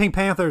Return of the Pink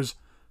Panthers,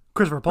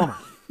 Christopher Plummer.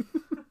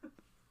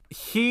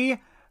 He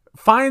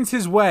finds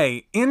his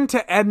way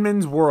into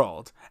Edmund's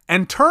world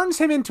and turns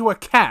him into a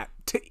cat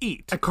to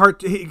eat.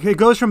 It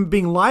goes from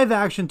being live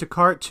action to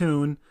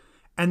cartoon,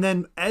 and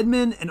then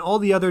Edmund and all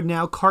the other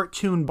now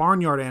cartoon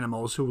barnyard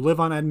animals who live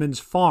on Edmund's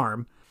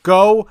farm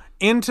go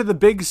into the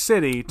big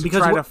city to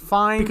try to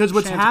find Because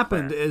what's Chanticleer.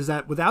 happened is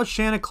that without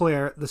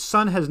Chanticleer, the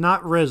sun has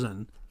not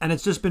risen, and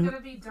it's just been... It's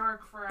going to be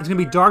dark forever. It's going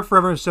to be dark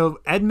forever. So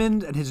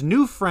Edmund and his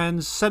new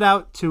friends set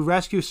out to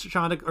rescue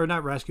Chanticleer, or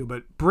not rescue,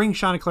 but bring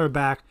Chanticleer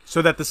back.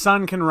 So that the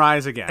sun can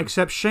rise again.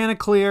 Except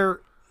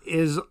Chanticleer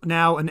is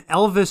now an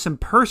Elvis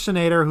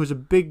impersonator who's a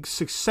big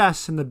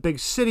success in the big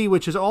city,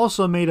 which is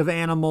also made of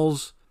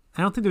animals.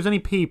 I don't think there's any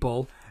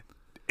people.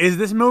 Is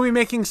this movie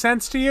making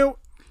sense to you?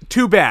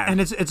 too bad. And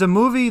it's a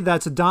movie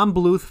that's a Don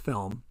Bluth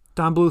film.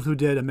 Don Bluth, who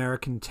did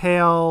American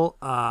Tail,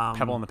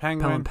 Pebble and the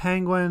Penguin. Pebble and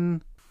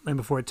Penguin, Land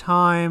Before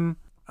Time,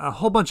 a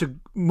whole bunch of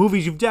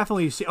movies you've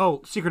definitely seen.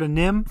 Oh, Secret of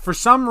Nim. For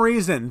some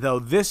reason, though,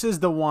 this is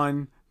the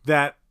one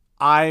that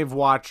I've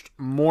watched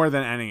more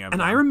than any of them.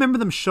 And I remember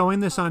them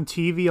showing this on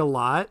TV a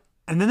lot,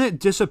 and then it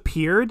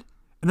disappeared,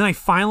 and then I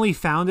finally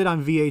found it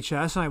on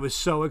VHS, and I was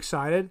so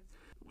excited.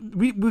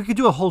 We could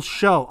do a whole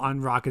show on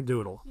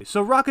Rockadoodle.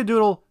 So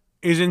Rockadoodle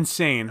is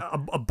insane.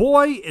 A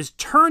boy is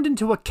turned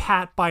into a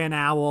cat by an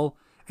owl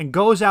and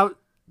goes out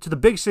to the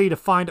big city to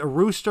find a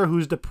rooster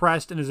who's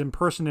depressed and is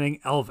impersonating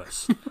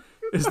Elvis.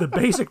 Is the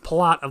basic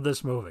plot of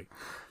this movie.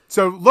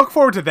 So look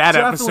forward to that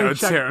episode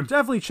soon.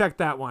 Definitely check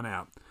that one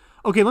out.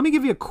 Okay, let me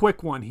give you a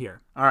quick one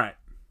here. All right.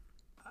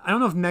 I don't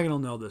know if Megan will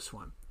know this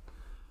one.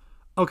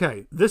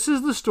 Okay, this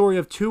is the story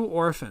of two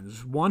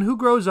orphans, one who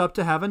grows up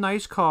to have a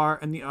nice car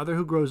and the other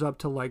who grows up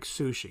to like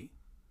sushi.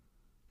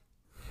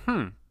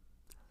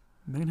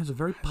 Megan has a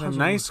very puzzling... A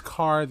nice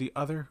car, the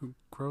other who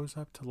grows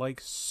up to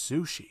like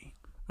sushi.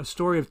 A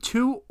story of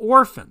two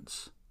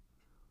orphans,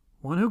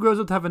 one who grows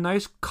up to have a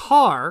nice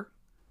car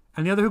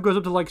and the other who grows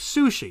up to like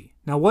sushi.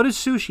 Now, what is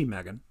sushi,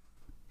 Megan?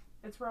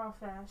 It's raw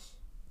fish.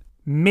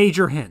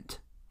 Major hint.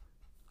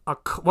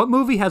 What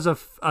movie has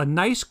a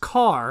nice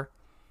car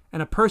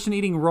and a person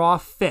eating raw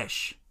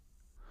fish?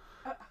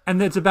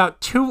 And it's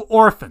about two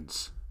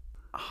orphans.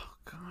 Oh,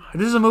 God.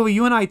 This is a movie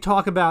you and I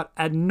talk about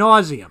ad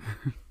nauseum.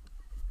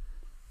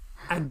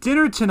 At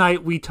dinner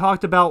tonight, we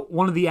talked about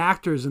one of the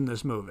actors in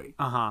this movie.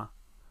 Uh-huh.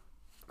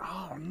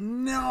 Oh,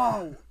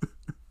 no.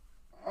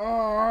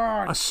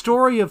 A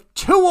story of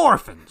two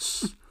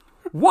orphans.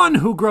 One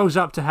who grows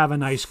up to have a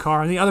nice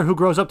car and the other who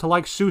grows up to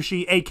like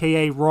sushi,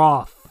 a.k.a.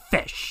 raw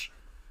fish.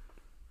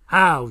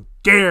 How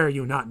dare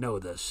you not know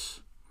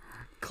this?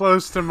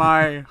 Close to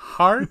my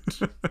heart,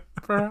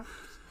 perhaps?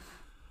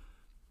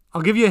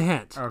 I'll give you a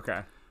hint.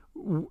 Okay.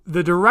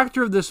 The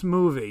director of this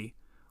movie,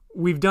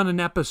 we've done an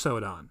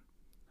episode on.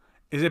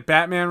 Is it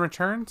Batman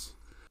Returns?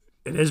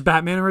 It is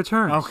Batman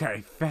Returns.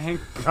 Okay,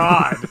 thank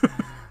God.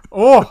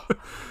 Oh,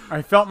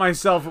 I felt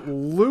myself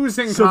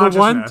losing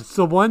consciousness.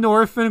 So one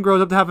orphan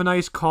grows up to have a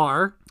nice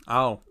car.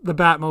 Oh. The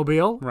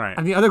Batmobile. Right.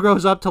 And the other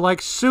grows up to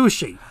like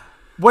sushi.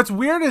 What's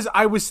weird is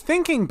I was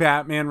thinking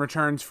Batman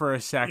Returns for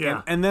a second,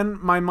 Yeah. and then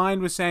my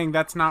mind was saying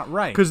that's not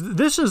right. Because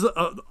this is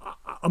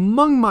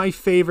among my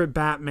favorite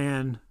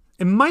Batman.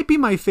 It might be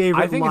my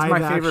favorite. I think it's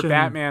my favorite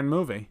Batman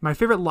movie. My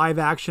favorite live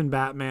action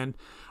Batman.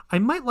 I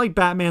might like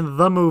Batman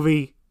the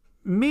movie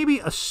maybe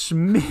a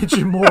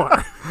smidge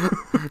more.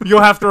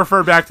 You'll have to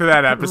refer back to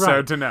that episode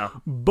Right. to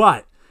know.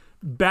 But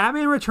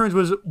Batman Returns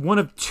was one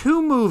of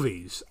two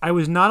movies I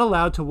was not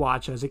allowed to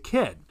watch as a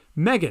kid.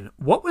 Megan,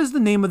 what was the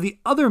name of the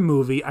other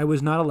movie I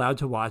was not allowed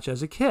to watch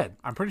as a kid?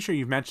 I'm pretty sure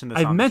you've mentioned this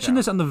I've mentioned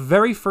this on the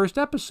very first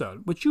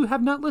episode, which you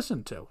have not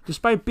listened to,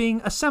 despite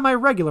being a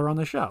semi-regular on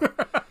the show.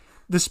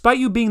 Despite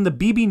you being the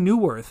BB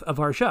Newworth of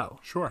our show.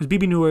 Sure. Because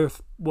BB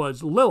Newworth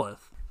was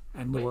Lilith.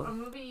 And Wait, Lilith a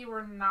movie you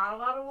were not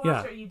allowed to watch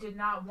Yeah. or you did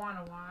not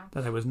want to watch?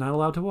 that I was not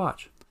allowed to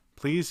watch.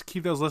 Please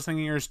keep those listening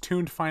ears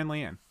tuned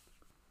finally in.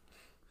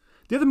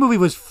 The other movie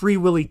was Free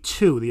Willy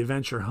 2, The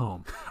Adventure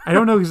Home. I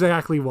don't know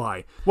exactly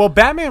why. Well,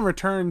 Batman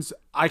Returns,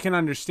 I can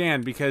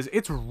understand because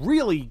it's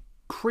really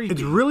creepy.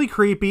 It's really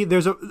creepy.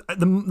 There's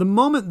the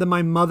moment that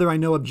my mother I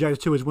know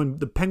objects to is when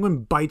the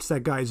penguin bites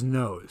that guy's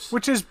nose.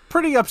 Which is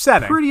pretty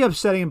upsetting. Pretty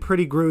upsetting and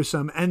pretty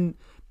gruesome. And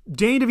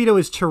Danny DeVito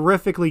is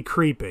terrifically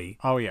creepy.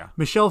 Oh, yeah.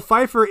 Michelle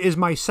Pfeiffer is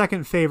my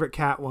second favorite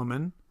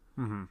Catwoman.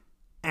 Mm-hmm.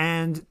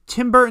 And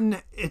Tim Burton,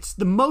 it's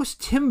the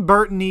most Tim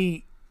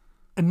Burton-y.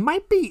 It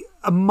might be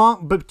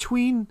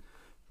between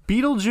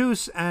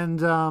Beetlejuice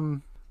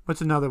and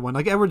what's another one?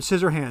 Like Edward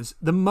Scissorhands.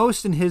 The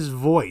most in his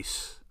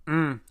voice.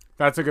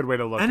 That's a good way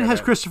to look at it. And it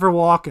has Christopher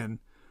Walken,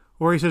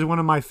 where he says one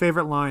of my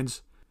favorite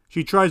lines,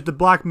 "She tries to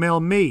blackmail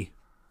me.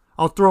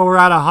 I'll throw her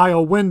out a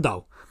higher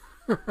window.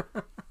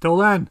 Till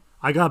then,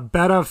 I got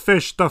better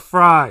fish to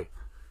fry."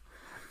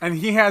 And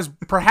he has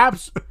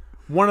perhaps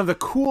one of the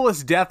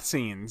coolest death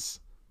scenes.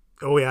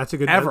 Oh yeah, that's a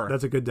good Ever.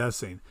 That's a good death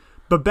scene.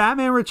 But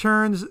Batman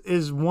Returns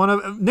is one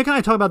of Nick and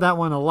I talk about that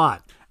one a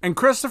lot. And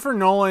Christopher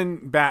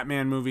Nolan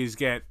Batman movies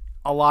get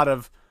a lot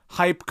of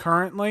hype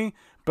currently,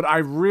 but I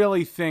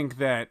really think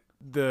that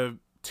the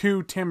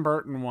two Tim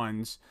Burton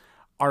ones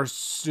are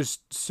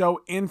just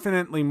so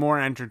infinitely more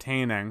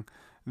entertaining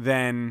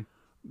than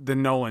the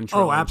Nolan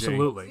trilogy. Oh,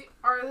 absolutely.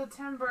 Are the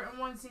Tim Burton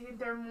ones, do you think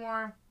they're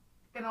more,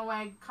 in a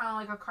way, kind of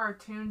like a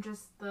cartoon,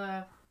 just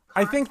the...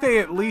 I think they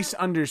at least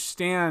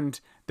understand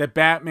that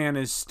Batman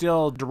is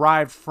still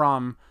derived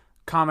from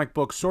comic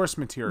book source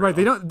material. Right,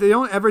 they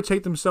don't ever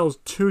take themselves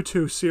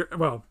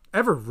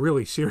ever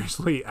really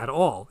seriously at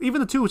all.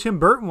 Even the two Tim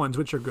Burton ones,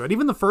 which are good.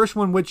 Even the first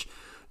one, which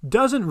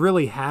doesn't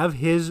really have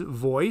his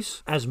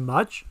voice as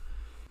much.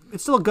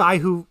 It's still a guy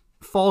who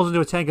falls into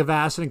a tank of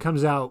acid and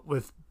comes out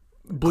with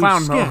blue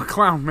skin.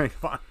 Clown make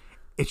fun.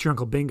 It's your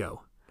Uncle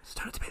Bingo. It's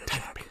time to pay the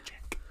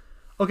check.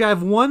 Okay, I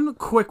have one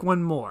quick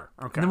one more.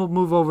 Okay. And then we'll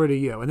move over to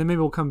you. And then maybe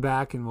we'll come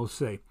back and we'll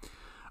see.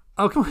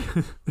 Oh, come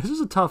on. This is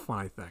a tough one,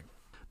 I think.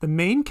 The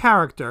main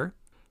character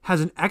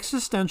has an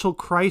existential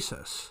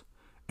crisis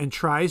and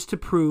tries to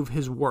prove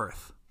his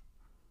worth.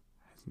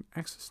 Has an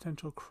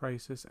existential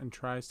crisis and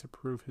tries to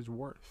prove his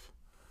worth.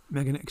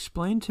 Megan,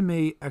 explain to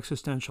me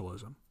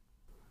existentialism.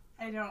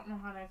 I don't know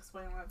how to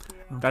explain that to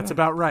you. Okay. That's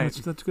about right.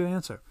 That's a good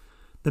answer.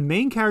 The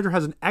main character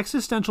has an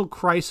existential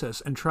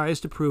crisis and tries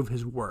to prove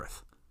his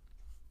worth.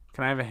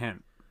 Can I have a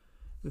hint?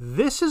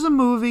 This is a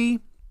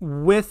movie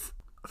with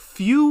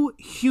few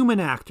human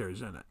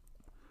actors in it.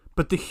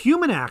 But the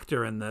human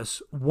actor in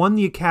this won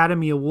the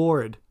Academy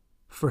Award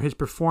for his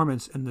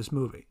performance in this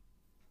movie.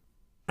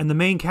 And the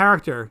main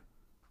character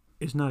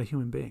is not a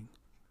human being.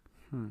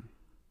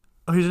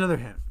 Oh, here's another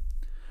hint.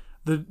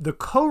 The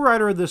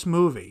co-writer of this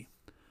movie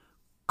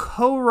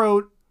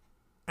co-wrote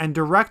and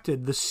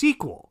directed the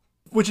sequel,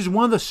 which is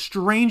one of the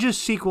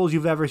strangest sequels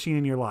you've ever seen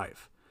in your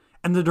life.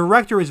 And the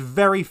director is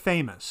very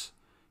famous.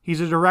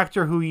 He's a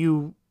director who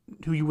you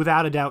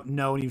without a doubt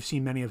know, and you've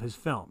seen many of his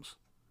films.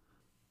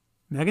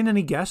 Megan,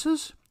 any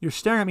guesses? You're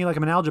staring at me like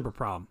I'm an algebra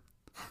problem.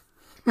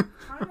 I'm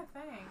trying to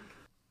think.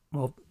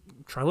 Well,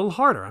 try a little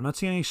harder. I'm not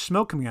seeing any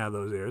smoke coming out of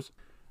those ears.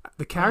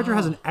 The character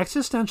has an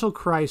existential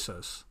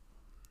crisis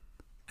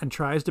and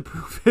tries to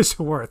prove his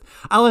worth.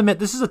 I'll admit,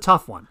 this is a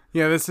tough one.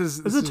 Yeah, this is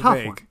a tough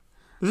vague. one.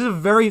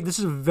 This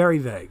is very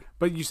vague.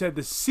 But you said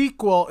the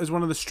sequel is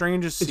one of the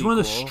strangest It's one of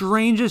the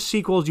strangest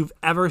sequels you've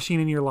ever seen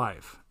in your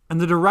life. And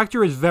the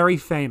director is very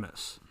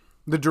famous.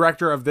 The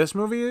director of this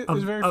movie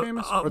is very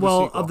famous? Or the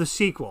sequel? Of the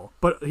sequel.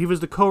 But he was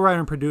the co-writer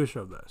and producer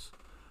of this.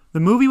 The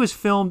movie was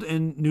filmed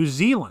in New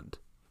Zealand,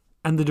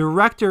 and the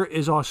director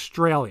is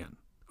Australian,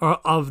 or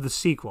of the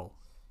sequel.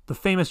 The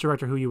famous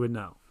director who you would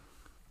know.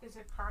 Is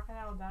it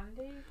Crocodile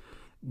Dundee?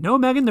 No,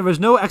 Megan, there was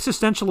no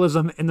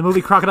existentialism in the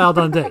movie Crocodile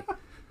Dundee.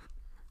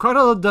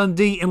 Crocodile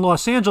Dundee in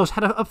Los Angeles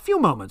had a few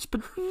moments,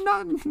 but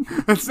not...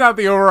 That's not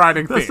the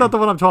overriding theme. That's not the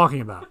one I'm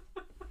talking about.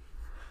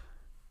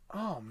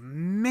 Oh,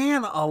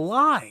 man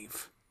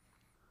alive.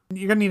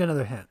 You're going to need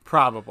another hint.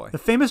 Probably. The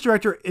famous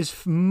director is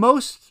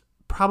most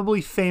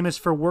probably famous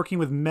for working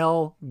with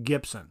Mel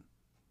Gibson.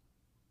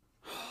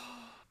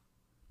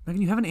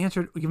 Megan, you haven't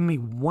given me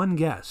one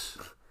guess.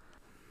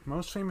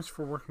 Most famous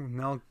for working with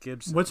Mel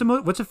Gibson.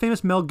 What's a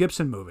famous Mel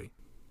Gibson movie?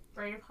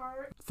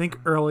 Braveheart? Think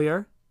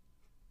earlier.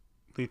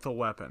 Lethal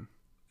Weapon.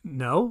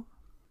 No.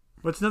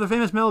 What's another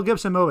famous Mel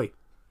Gibson movie?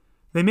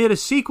 They made a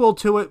sequel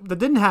to it that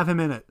didn't have him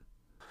in it.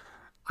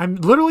 I'm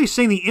literally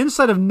seeing the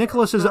inside of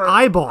Nicholas's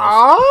eyeballs.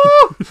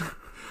 Oh!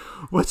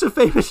 What's a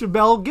famous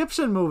Mel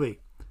Gibson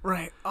movie?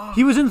 Right. Oh.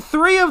 He was in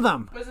 3 of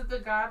them. Was it The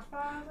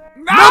Godfather?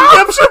 No! Mel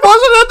Gibson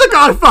wasn't in The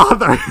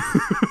Godfather.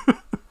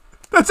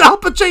 That's Al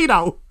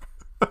Pacino.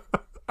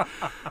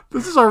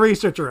 This is our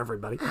researcher,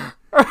 everybody.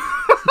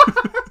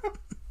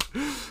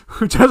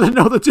 Who doesn't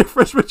know the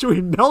difference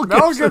between Mel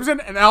Gibson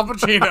and Al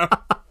Pacino.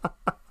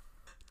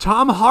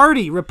 Tom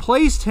Hardy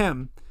replaced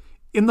him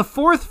in the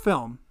 4th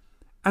film.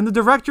 And the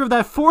director of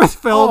that 4th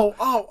film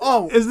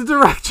is the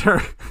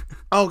director.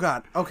 Oh,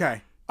 God.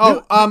 Okay.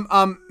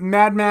 Oh,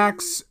 Mad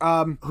Max.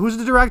 Who's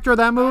the director of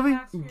that movie?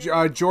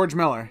 George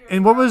Miller.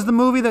 And what was the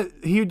movie that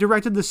he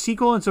directed the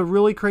sequel? It's a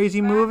really crazy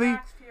movie. Mad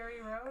Max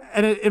Fury Road?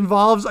 And it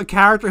involves a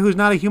character who's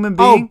not a human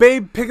being. Oh,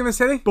 Babe, Pig in the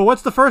City? But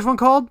what's the first one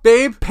called?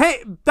 Babe?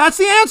 That's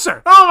the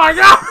answer. Oh, my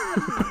God.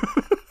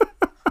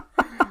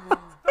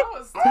 That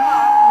was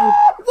tough.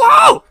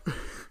 Whoa!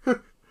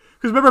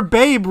 Because remember,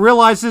 Babe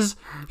realizes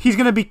he's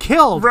going to be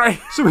killed. Right.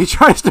 So he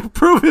tries to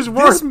prove his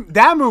worth.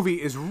 That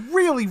movie is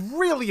really,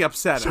 really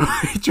upsetting. So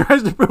he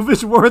tries to prove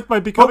his worth by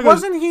becoming But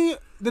wasn't he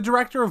the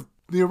director of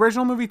the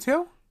original movie,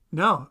 too?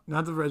 No,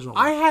 not the original.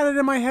 I had it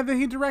in my head that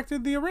he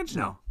directed the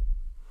original. No.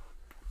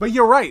 But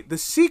you're right. The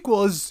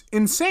sequel is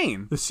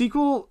insane. The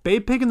sequel,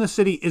 Babe Pig in the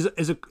City,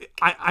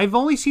 I've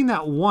only seen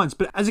that once,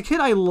 but as a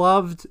kid I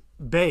loved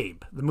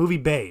Babe, the movie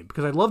Babe,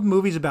 because I loved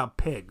movies about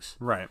pigs.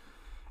 Right.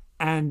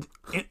 And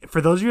for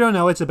those of you who don't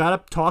know, it's about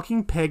a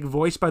talking pig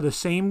voiced by the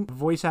same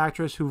voice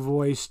actress who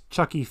voiced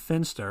Chucky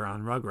Finster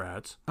on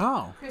Rugrats.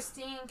 Oh.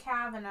 Christine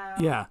Cavanaugh.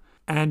 Yeah.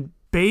 And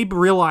Babe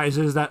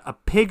realizes that a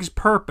pig's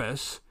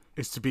purpose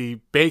Is to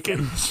be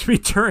bacon. is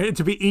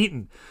to be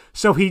eaten.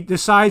 So he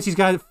decides he's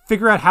got to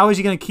figure out how is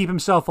he going to keep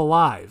himself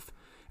alive.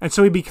 And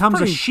so he becomes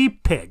a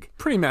sheep pig.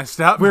 Pretty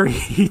messed up. Where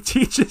he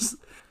teaches...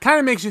 Kind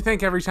of makes you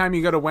think every time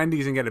you go to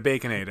Wendy's and get a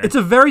Baconator. It's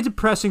a very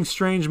depressing,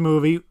 strange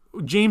movie.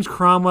 James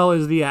Cromwell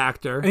is the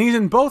actor. And he's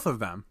in both of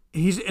them.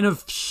 He's in a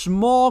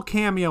small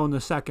cameo in the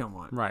second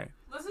one. Right.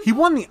 He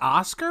won the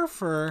Oscar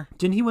for...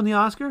 Didn't he win the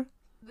Oscar?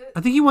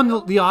 I think he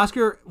won the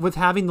Oscar with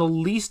having the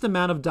least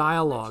amount of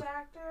dialogue.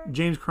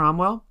 James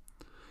Cromwell.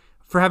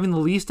 For having the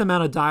least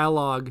amount of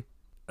dialogue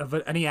of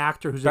any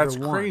actor who's ever won.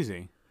 That's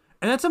crazy.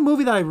 And that's a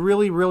movie that I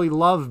really, really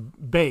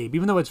love, Babe.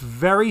 Even though it's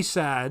very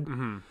sad.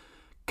 Mm-hmm.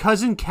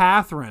 Cousin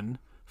Catherine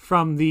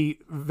from the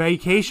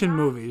Vacation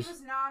movies. He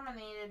was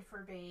nominated for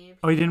Babe.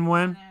 Oh, he didn't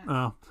win?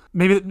 Oh.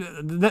 Maybe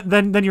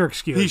then you're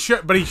excused. He should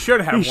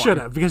have He should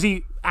have, because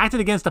he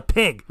acted against a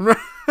pig.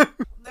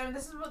 And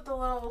this is what the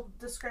little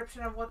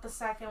description of what the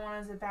second one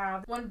is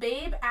about. When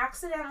Babe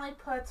accidentally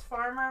puts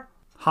Farmer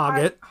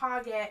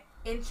Hoggett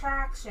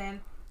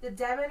interaction, the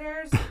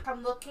debitors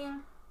come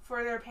looking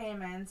for their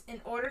payments. In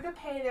order to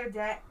pay their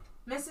debt,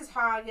 Mrs.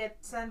 Hoggett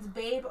sends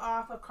Babe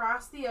off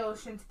across the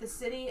ocean to the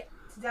city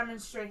to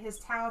demonstrate his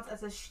talents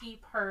as a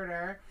sheep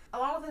herder.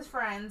 Along with his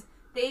friends,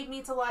 Babe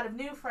meets a lot of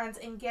new friends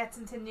and gets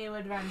into new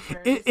adventures.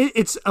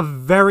 It's a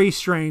very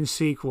strange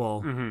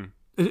sequel. Mm-hmm.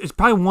 It's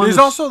probably one. There's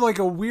also like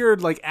a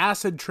weird like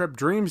acid trip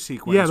dream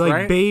sequence. Yeah, like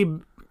right?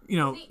 Babe,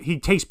 he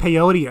takes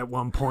peyote at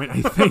one point,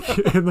 I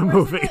think, in the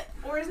movie.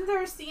 Or isn't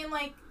there a scene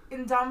like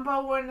in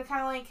Dumbo when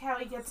kind of like how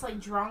he gets like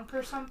drunk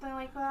or something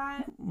like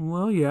that?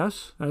 Well,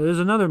 yes. There's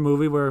another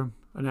movie where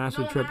an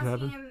acid trip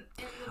happens. In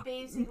the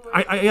Babe sequel,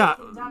 yeah.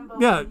 Dumbo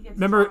Yeah. when he gets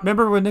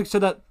Remember when Nick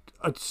said that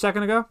a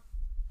second ago?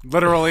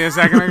 Literally a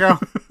second ago.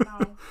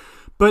 No.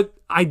 But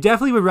I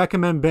definitely would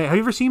recommend Babe. Have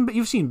you ever seen?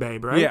 You've seen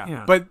Babe, right?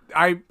 Yeah. But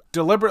I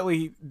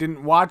deliberately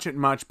didn't watch it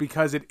much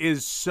because it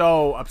is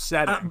so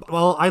upsetting.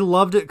 Well, I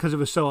loved it because it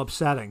was so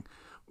upsetting.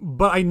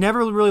 But I never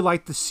really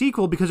liked the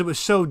sequel because it was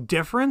so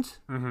different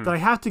that I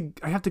have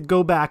to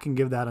go back and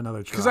give that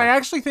another try. Because I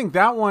actually think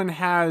that one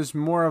has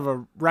more of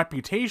a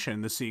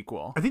reputation, the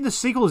sequel. I think the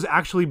sequel is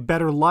actually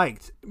better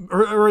liked,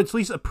 or at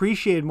least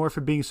appreciated more for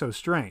being so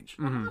strange.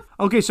 Mm-hmm.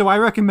 Okay, so I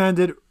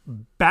recommended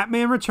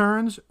Batman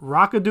Returns,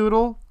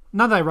 Rockadoodle.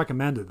 Not that I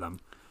recommended them,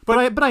 but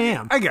I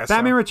am. I guess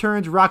Batman so.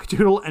 Returns,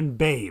 Rockadoodle, and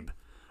Babe.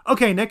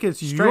 Okay, Nick,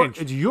 it's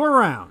your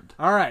round.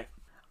 All right.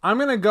 I'm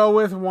going to go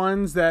with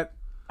ones that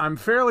I'm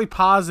fairly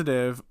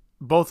positive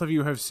both of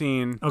you have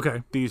seen.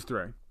 Okay. These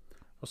three.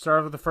 We'll start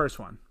off with the first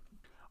one.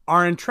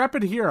 Our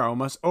intrepid hero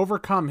must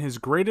overcome his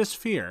greatest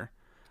fear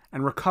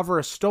and recover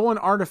a stolen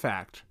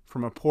artifact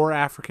from a poor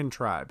African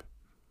tribe.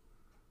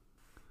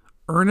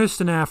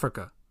 Ernest in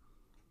Africa.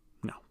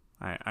 No.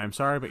 I'm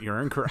sorry, but you're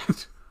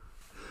incorrect.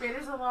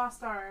 Raiders of the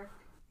Lost Ark.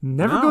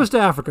 Never goes to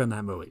Africa in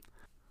that movie.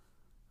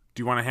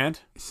 Do you want a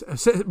hint?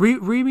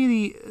 Read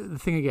me the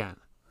thing again.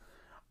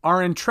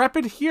 Our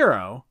intrepid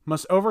hero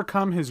must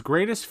overcome his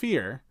greatest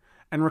fear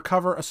and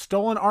recover a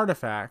stolen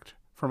artifact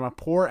from a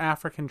poor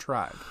African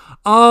tribe.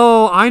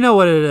 Oh, I know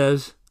what it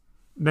is.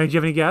 Meg, do you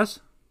have any guess?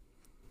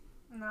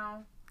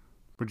 No.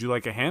 Would you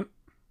like a hint?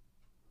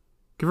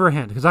 Give her a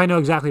hint, because I know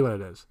exactly what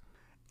it is.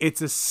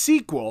 It's a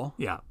sequel.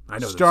 Yeah, I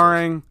know.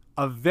 Starring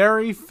a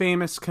very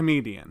famous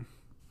comedian.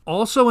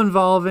 Also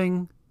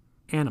involving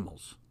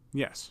animals.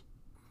 Yes.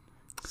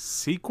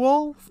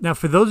 Sequel? Now,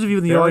 for those of you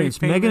in the Very audience,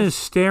 famous. Megan is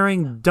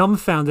staring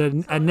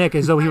dumbfounded at Nick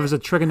as though he was a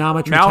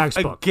trigonometry Mouth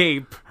textbook.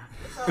 agape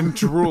and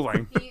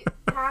drooling. He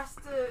has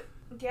to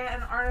get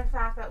an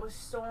artifact that was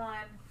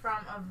stolen from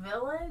a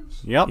village.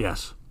 Yep.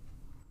 Yes.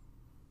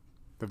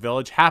 The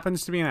village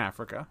happens to be in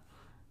Africa.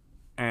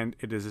 And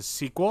it is a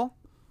sequel.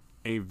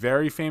 A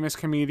very famous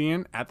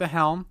comedian at the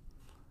helm.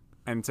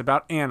 And it's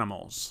about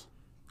animals.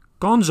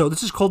 Gonzo,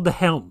 this is called The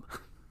Helm.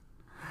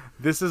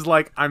 This is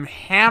like I'm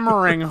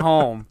hammering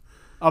home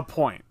a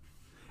point.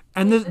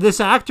 And this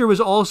actor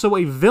was also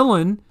a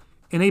villain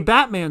in a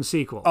Batman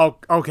sequel. Oh,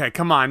 okay,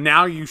 come on.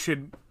 Now you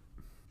should...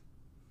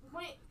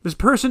 Wait. This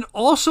person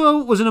also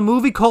was in a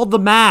movie called The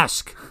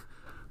Mask.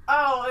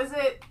 Oh,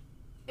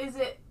 is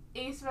it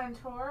Ace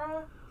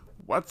Ventura?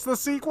 What's the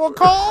sequel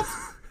called?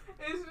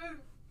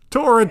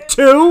 Tora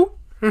 2?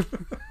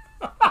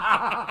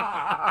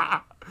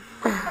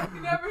 I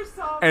never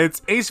saw this.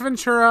 It's Ace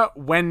Ventura,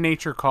 When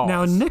Nature Calls.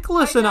 Now,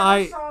 Nicholas and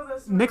I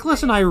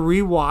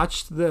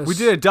rewatched this. We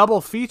did a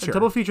double feature. A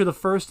double feature, the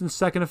first and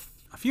second a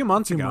few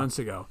months ago. months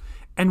ago.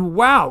 And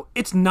wow,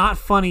 it's not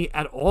funny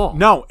at all.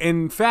 No,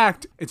 in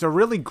fact, it's a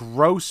really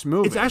gross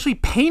movie. It's actually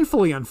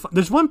painfully unfunny.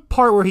 There's one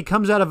part where he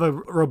comes out of a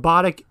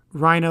robotic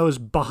rhino's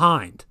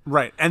behind.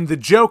 Right, and the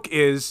joke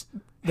is,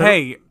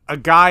 hey, a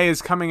guy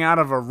is coming out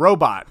of a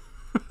robot.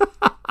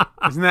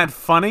 Isn't that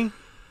funny?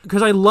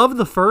 Because I love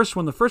the first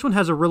one. The first one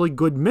has a really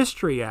good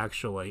mystery,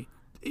 actually.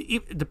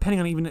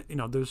 Depending on even,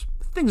 there's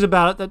things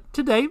about it that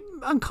today,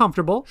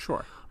 uncomfortable.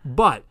 Sure.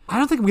 But I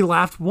don't think we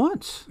laughed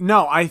once.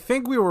 No, I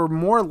think we were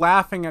more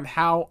laughing at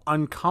how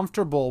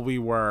uncomfortable we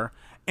were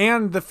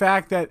and the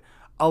fact that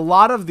a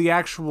lot of the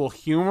actual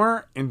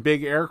humor, in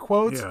big air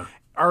quotes,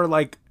 are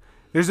like,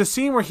 there's a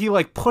scene where he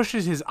like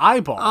pushes his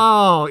eyeball.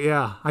 Oh,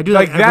 yeah. I do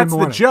that every that's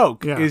morning. the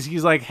joke, Yeah. is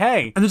he's like,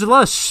 hey. And there's a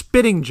lot of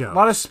spitting jokes. A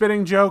lot of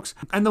spitting jokes.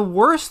 And the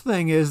worst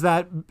thing is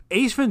that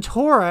Ace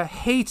Ventura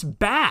hates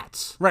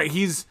bats. Right,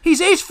 he's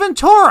Ace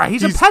Ventura.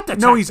 He's a pet detective.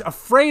 No, he's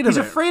afraid of it. He's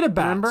afraid of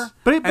bats. Remember?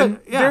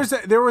 But yeah.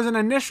 There was an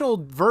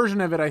initial version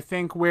of it, I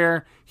think,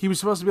 where he was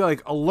supposed to be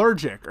like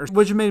allergic or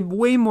Which made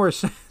way more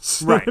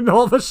sense Right. than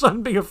all of a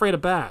sudden being afraid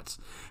of bats.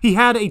 He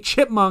had a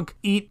chipmunk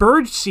eat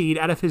bird seed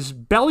out of his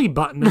belly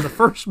button in the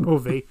first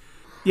movie.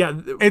 Yeah,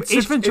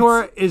 Ace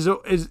Ventura is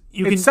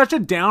such a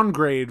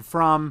downgrade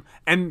from,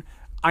 and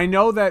I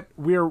know that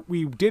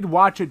we did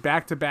watch it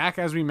back to back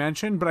as we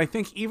mentioned, but I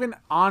think even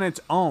on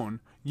its own,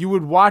 you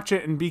would watch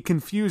it and be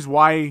confused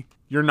why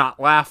you're not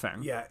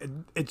laughing. Yeah,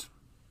 it's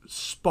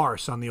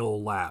sparse on the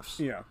old laughs.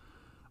 Yeah.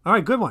 All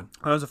right, good one.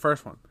 That was the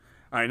first one.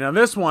 All right, now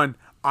this one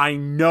I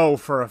know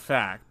for a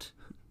fact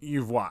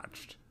you've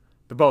watched,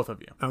 the both of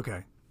you.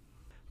 Okay.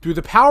 Through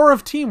the power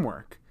of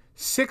teamwork,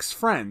 6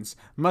 friends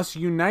must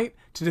unite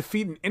to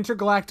defeat an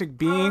intergalactic Power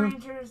being.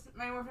 Rangers,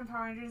 Mighty Morphin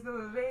Power Rangers, the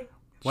movie.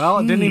 Well,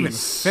 it didn't even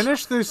Jeez.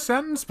 finish the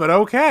sentence, but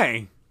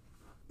okay.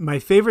 My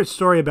favorite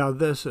story about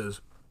this is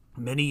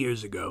many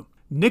years ago,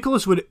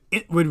 Nicholas would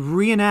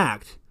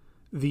reenact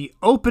the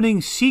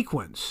opening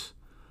sequence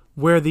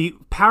where the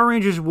Power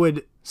Rangers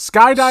would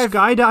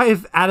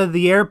skydive out of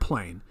the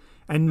airplane,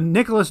 and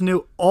Nicholas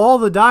knew all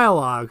the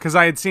dialogue. Because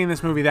I had seen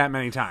this movie that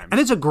many times. And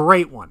it's a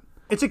great one.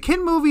 It's a kid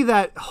movie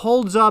that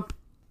holds up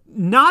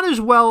not as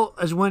well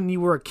as when you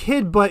were a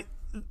kid, but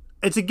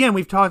it's, again,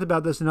 we've talked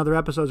about this in other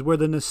episodes, where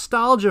the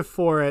nostalgia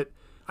for it,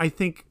 I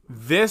think,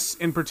 this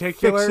in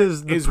particular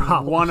fixes the is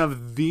problem. one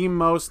of the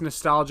most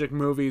nostalgic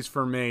movies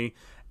for me,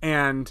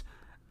 and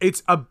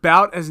it's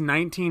about as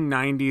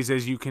 1990s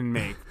as you can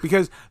make,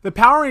 because the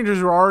Power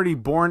Rangers were already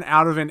born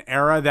out of an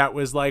era that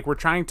was like, we're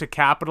trying to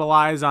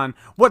capitalize on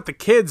what the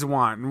kids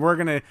want, and we're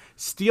going to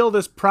steal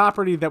this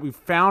property that we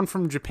found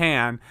from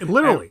Japan.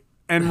 Literally.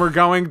 And we're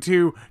going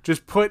to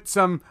just put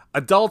some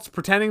adults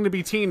pretending to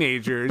be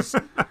teenagers.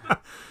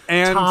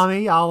 And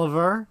Tommy,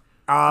 Oliver,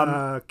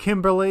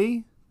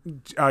 Kimberly, you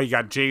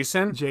got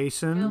Jason,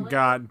 Jason,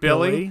 got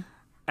Billy,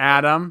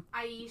 Adam,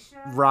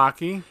 Aisha.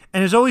 Rocky.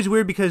 and it's always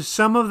weird because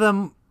some of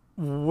them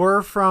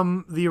were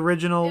from the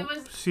original It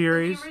was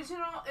series. The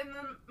original in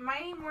the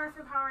Mighty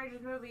Morphin Power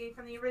Rangers movie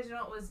from the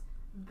original. It was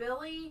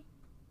Billy,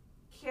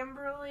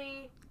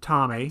 Kimberly,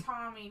 Tommy. and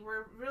Tommy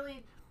were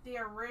really the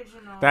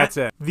original. That's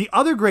it. The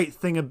other great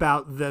thing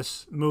about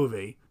this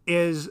movie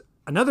is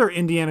another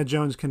Indiana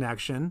Jones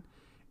connection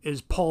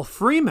is Paul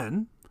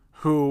Freeman.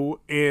 Who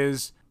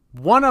is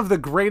one of the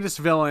greatest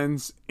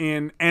villains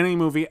in any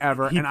movie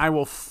ever, and I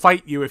will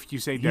fight you if you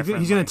say differently.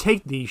 He's going to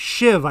take the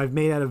shiv I've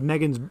made out of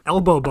Megan's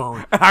elbow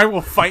bone. I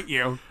will fight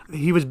you.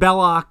 He was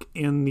Belloc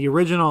in the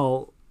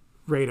original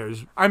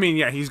Raiders. I mean,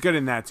 yeah, he's good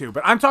in that too,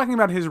 but I'm talking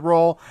about his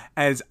role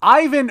as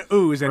Ivan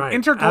Ooze, an Right,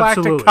 intergalactic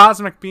absolutely.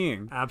 cosmic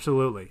being.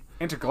 Absolutely.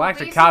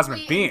 Intergalactic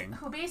cosmic being.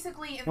 Who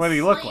basically What did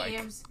he look like?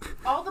 enslaves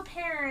all the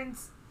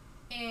parents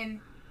in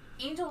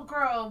Angel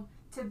Grove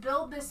to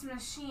build this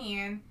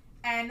machine,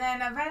 and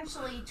then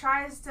eventually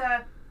tries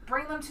to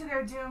bring them to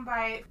their doom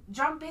by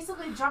jump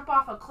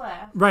off a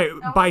cliff. Right,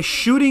 Now, by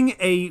shooting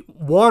a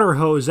water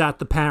hose at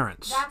the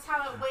parents. That's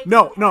how it wakes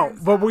No, the no,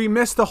 parents but up. we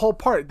missed the whole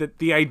part. That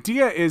the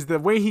idea is the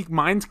way he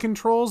mind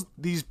controls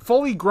these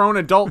fully grown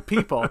adult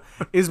people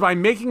is by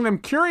making them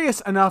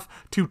curious enough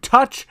to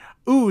touch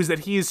ooze that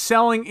he is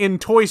selling in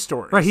toy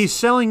stores. Right, he's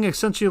selling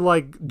essentially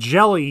like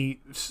jelly,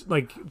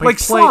 like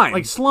slime.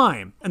 like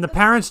slime, and the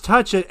parents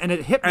touch it, and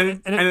it hit,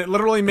 and it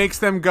literally makes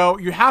them go.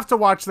 You have to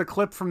watch the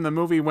clip from the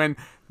movie when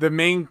the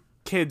main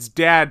kid's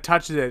dad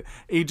touches it.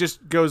 He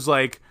just goes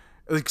like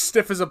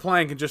stiff as a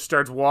plank and just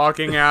starts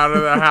walking out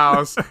of the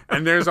house.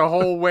 And there's a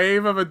whole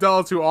wave of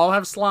adults who all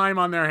have slime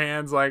on their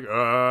hands, like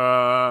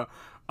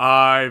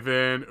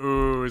Ivan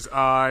Ooze,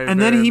 Ivan. and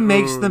then he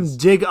makes Ooze. them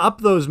dig up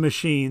those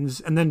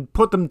machines and then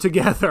put them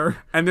together.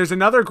 And there's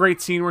another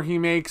great scene where he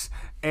makes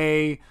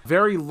a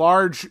very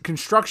large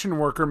construction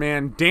worker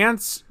man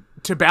dance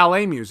to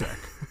ballet music.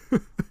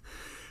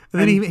 And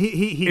then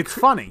he It's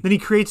funny. Then he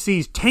creates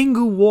these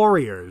Tengu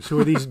warriors, who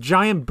are these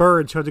giant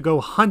birds who have to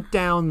go hunt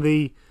down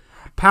the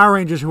Power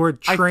Rangers who are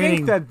I training.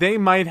 think that they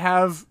might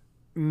have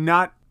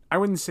not, I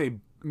wouldn't say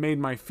made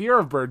my fear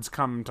of birds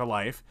come to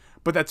life,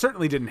 but that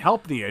certainly didn't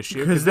help the issue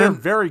because they're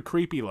very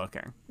creepy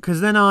looking.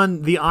 Because then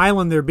on the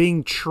island they're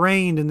being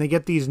trained and they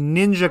get these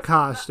ninja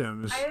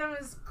costumes. The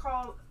island's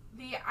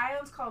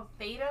called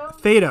Thedo.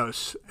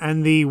 Thanos,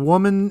 and the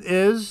woman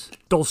is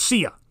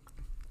Dulcia.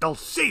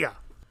 Dulcia,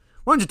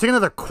 why don't you take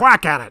another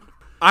quack at it?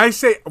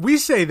 We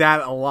say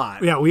that a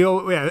lot. Yeah,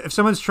 if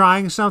someone's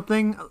trying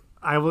something,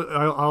 I'll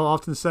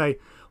often say,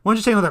 why don't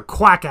you take another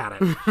quack at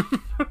it?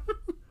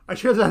 I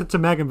shared that to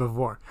Megan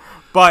before.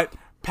 But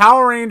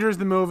Power Rangers,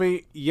 the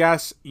movie,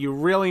 yes, you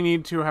really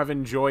need to have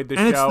enjoyed the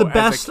And show it's the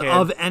best as a kid.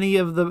 of any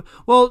of the...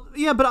 Well,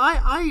 yeah, but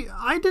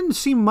I didn't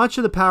see much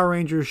of the Power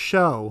Rangers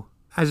show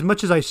as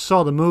much as I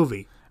saw the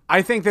movie.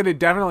 I think that it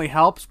definitely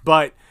helps,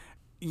 but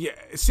yeah,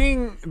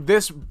 seeing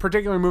this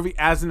particular movie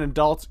as an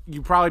adult,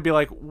 you probably be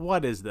like,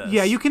 what is this?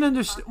 Yeah, you can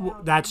understand.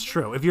 That's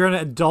true. If you're an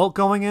adult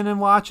going in and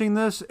watching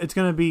this, it's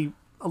going to be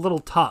a little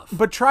tough.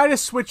 But try to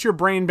switch your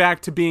brain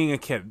back to being a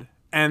kid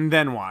and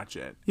then watch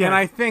it. Yeah. And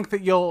I think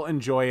that you'll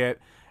enjoy it.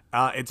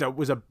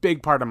 Was a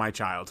big part of my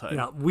childhood.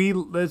 Yeah,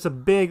 it's a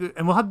big,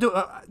 and we'll have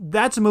to.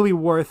 That's a movie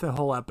worth a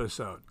whole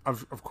episode.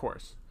 Of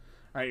course.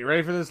 All right, you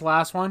ready for this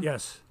last one?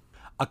 Yes.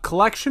 A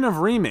collection of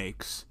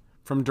remakes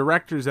from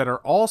directors that are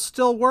all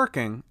still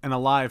working and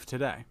alive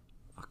today.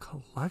 A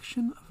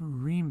collection of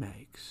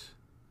remakes,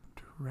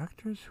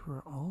 directors who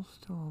are all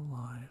still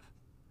alive.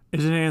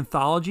 Is it an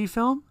anthology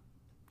film?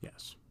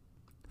 Yes.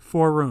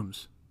 4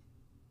 Rooms,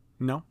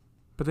 No.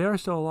 but they are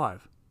still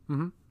alive.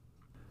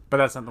 But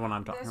that's not the one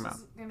I'm talking This about.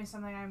 is gonna be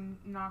something I'm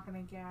not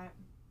gonna get.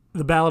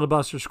 The Ballad of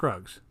Buster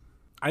Scruggs.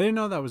 I didn't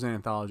know that was an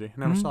anthology. I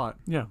never saw it.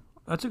 Yeah,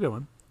 that's a good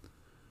one.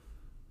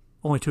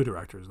 Only 2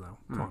 directors though.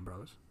 Come on,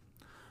 brothers.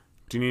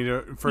 Do you need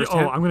a first Oh,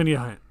 hint? I'm gonna need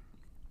a hint.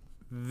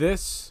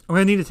 This I'm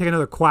gonna need to take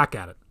another quack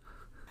at it.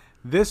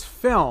 This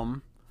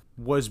film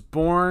was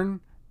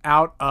born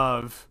out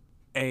of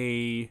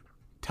a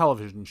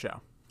television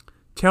show.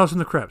 Tales from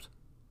the Crypt.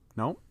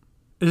 No.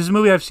 Is this a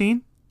movie I've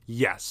seen?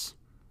 Yes.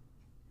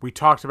 We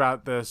talked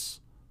about this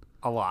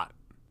a lot.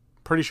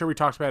 Pretty sure we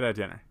talked about it at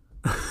dinner.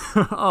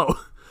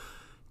 Oh.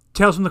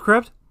 Tales from the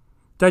Crypt?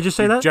 Did I just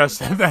say that? Just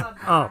said that.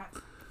 Oh.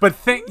 But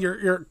think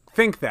you're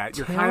kind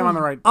of on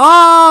the right.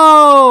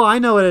 Oh, I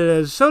know what it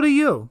is. So do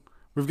you.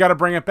 We've got to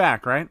bring it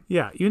back, right?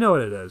 Yeah, you know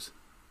what it is.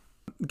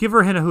 Give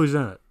her a hint of who's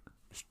in it.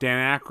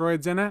 Dan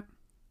Aykroyd's in it.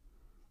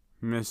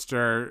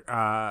 Mr.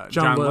 John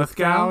John Lithgow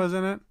Lithgow is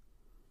in it.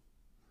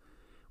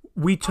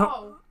 We talk.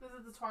 Oh, is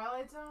it the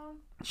Twilight Zone?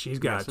 She's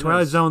got Yes, it. it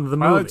Twilight is. Zone, the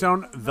Twilight movie.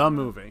 Zone, the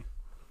movie.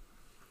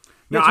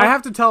 Now, Yeah, I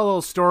have to tell a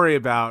little story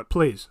about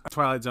Please.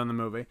 Twilight Zone, the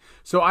movie.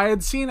 So I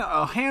had seen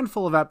a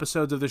handful of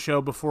episodes of the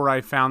show before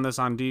I found this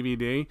on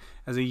DVD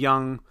as a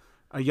young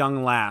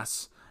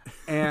lass.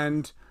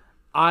 And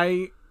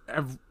I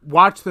have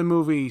watched the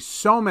movie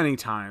so many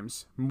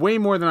times, way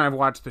more than I've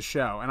watched the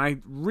show. And I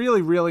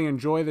really, really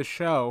enjoy the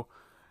show.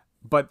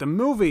 But the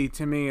movie,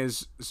 to me,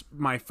 is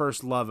my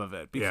first love of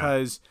it.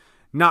 Because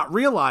not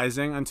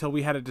realizing, until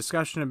we had a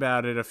discussion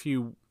about it a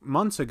few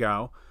months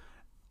ago,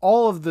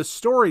 all of the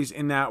stories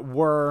in that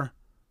were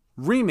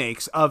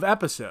remakes of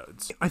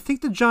episodes. I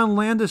think the John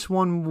Landis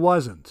one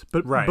wasn't,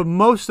 but Right. but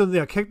most of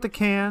the Kick the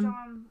Can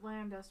John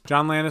Landis.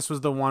 John Landis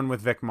was the one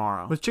with Vic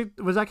Morrow. was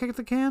that Kick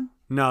the Can?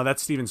 No,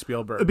 that's Steven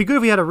Spielberg. It'd be good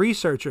if we had a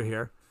researcher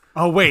here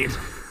Oh, wait.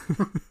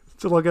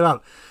 to look it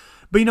up.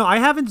 But I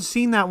haven't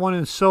seen that one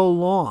in so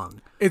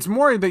long. It's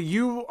more that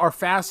you are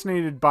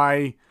fascinated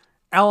by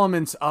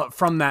elements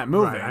from that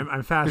movie. Right,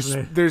 I'm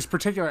fascinated. There's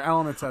particular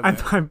elements of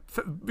it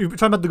You're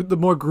talking about the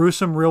more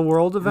gruesome real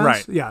world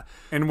events? Right. Yeah.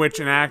 in which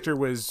an actor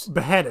was...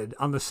 Beheaded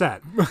on the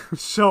set.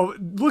 So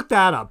look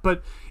that up.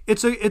 But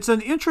it's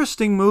an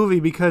interesting movie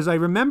because I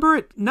remember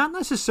it not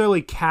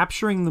necessarily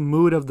capturing the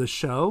mood of the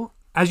show.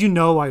 As you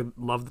know, I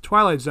love the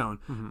Twilight Zone.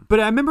 Mm-hmm. But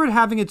I remember it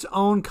having its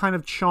own kind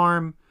of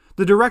charm.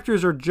 The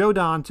directors are Joe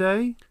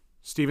Dante,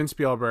 Steven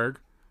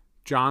Spielberg,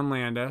 John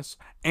Landis,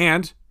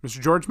 and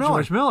Mr. George Miller.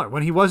 George Miller,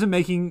 when he wasn't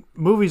making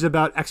movies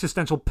about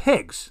existential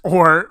pigs.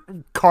 Or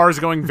cars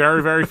going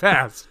very, very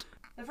fast.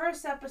 The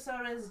first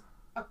episode is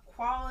A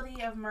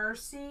Quality of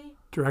Mercy.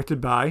 Directed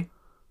by...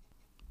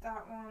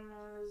 That one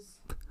was...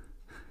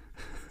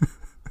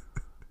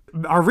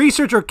 Our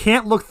researcher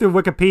can't look through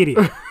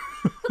Wikipedia.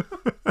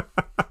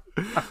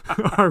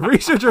 Our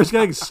researcher is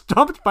getting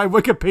stumped by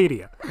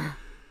Wikipedia.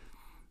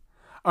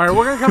 All right,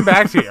 we're going to come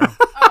back to you.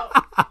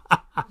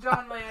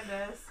 John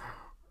Landis.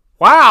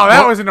 Wow,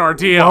 that was an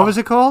ordeal. What was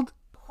it called?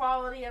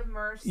 Quality of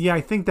Mercy. Yeah,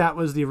 I think that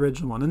was the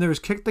original one. And there was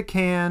Kick the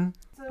Can.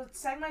 So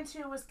segment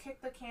 2 was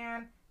Kick the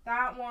Can.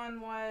 That one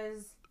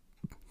was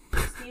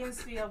Steven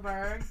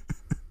Spielberg.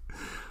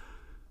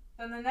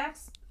 Then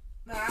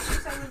after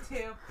segment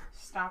 2,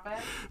 stop it.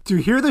 Do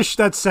you hear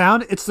that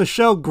sound? It's the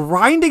show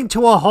grinding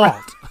to a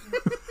halt.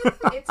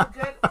 It's a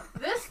good.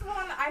 This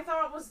one I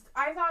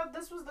thought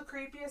this was the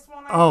creepiest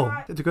one. I Oh,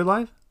 thought. It's a Good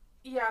Life?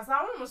 Yes,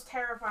 that one was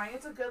terrifying.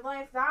 It's a Good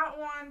Life. That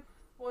one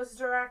was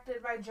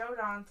directed by Joe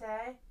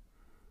Dante,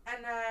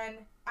 and then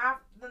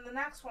the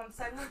next one,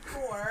 segment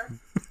 4.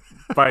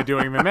 By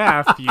doing the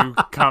math, you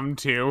come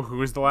to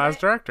who is the last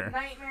director.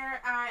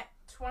 Nightmare at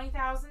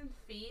 20,000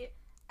 Feet,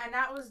 and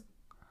that was.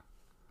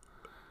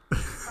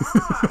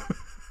 Stop.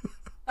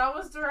 That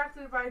was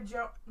directed by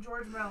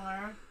George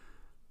Miller.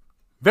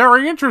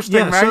 Very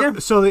interesting, Megan.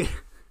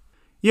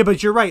 Yeah,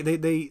 but you're right.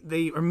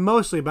 They are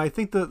mostly, but I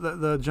think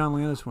the John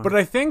Landis one. But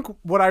I think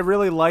what I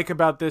really like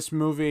about this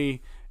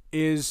movie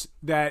is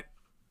that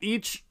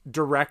each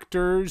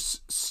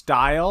director's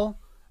style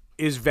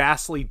is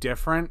vastly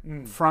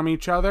different from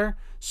each other.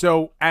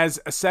 So as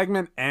a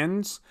segment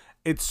ends,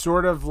 it's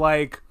sort of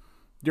like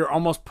you're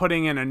almost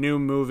putting in a new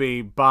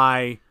movie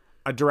by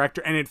a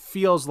director, and it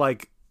feels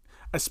like,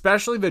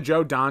 especially the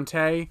Joe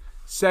Dante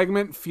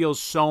segment, feels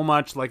so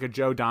much like a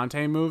Joe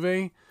Dante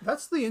movie.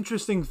 That's the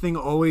interesting thing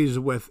always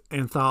with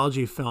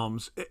anthology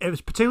films,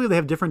 particularly they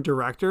have different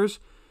directors,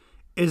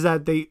 is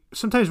that they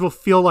sometimes will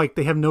feel like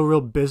they have no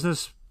real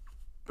business.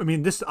 I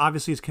mean, this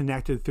obviously is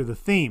connected through the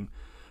theme,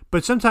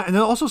 but sometimes, and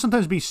they'll also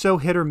sometimes be so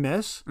hit or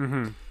miss,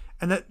 and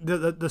that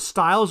the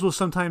styles will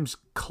sometimes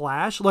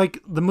clash. Like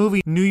the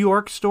movie New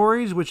York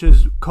Stories, which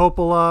is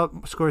Coppola,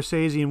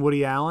 Scorsese, and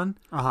Woody Allen.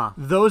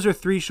 Those are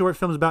 3 short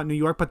films about New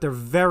York, but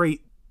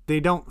they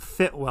don't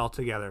fit well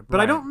together. But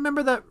I don't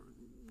remember that.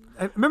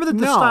 I remember that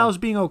the styles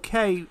being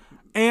okay.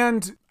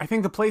 And I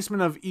think the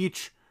placement of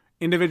each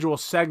individual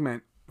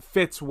segment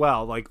fits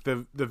well. Like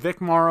the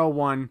Vic Morrow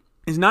one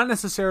is not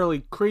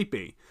necessarily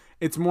creepy.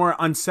 It's more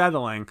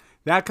unsettling.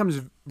 That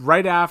comes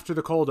right after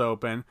the cold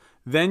open.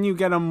 Then you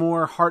get a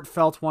more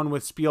heartfelt one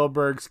with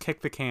Spielberg's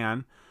Kick the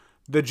Can.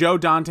 The Joe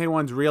Dante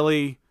one's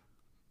really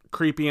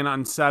creepy and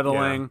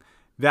unsettling. Yeah.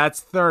 That's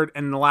third,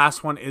 and the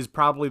last one is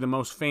probably the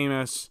most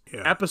famous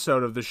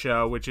episode of the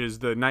show, which is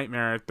the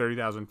Nightmare at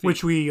 30,000 Feet.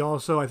 Which we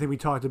also, I think we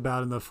talked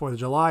about in the 4th of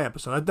July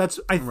episode. That's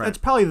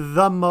probably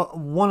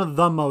one of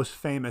the most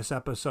famous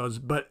episodes,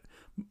 but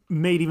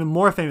made even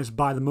more famous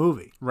by the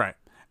movie. Right.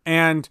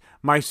 And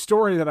my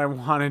story that I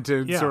wanted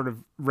to sort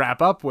of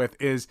wrap up with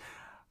is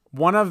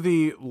one of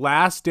the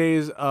last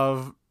days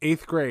of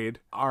 8th grade,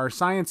 our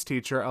science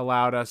teacher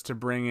allowed us to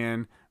bring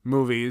in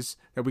movies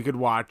that we could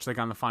watch like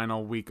on the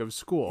final week of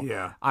school.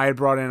 Yeah. I had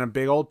brought in a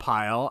big old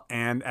pile,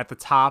 and at the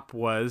top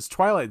was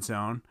Twilight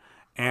Zone.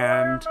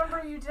 And I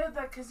remember you did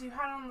that because you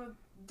had it on the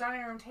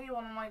dining room table,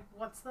 and I'm like,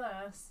 what's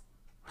this?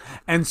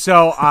 And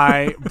so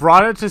I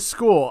brought it to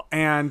school,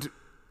 and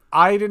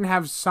I didn't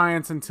have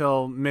science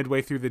until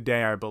midway through the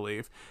day, I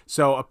believe.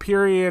 So a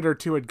period or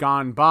two had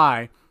gone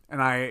by,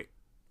 and I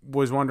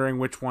was wondering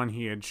which one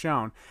he had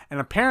shown. And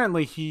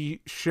apparently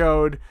he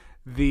showed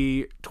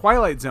the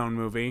Twilight Zone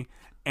movie,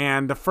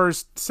 and the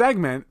first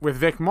segment with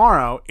Vic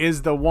Morrow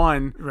is the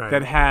one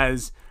that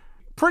has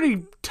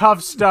pretty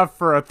tough stuff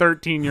for a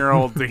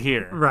 13-year-old to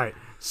hear. Right.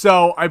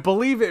 So I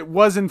believe it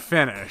wasn't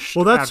finished.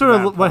 Well, that's sort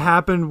of what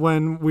happened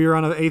when we were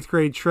on an 8th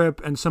grade trip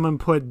and someone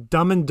put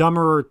Dumb and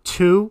Dumber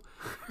 2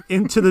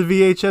 into the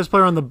VHS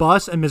player on the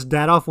bus, and Miss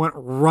Dadoff went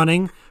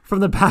running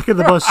from the back of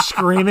the bus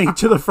screaming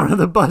to the front of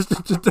the bus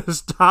to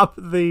stop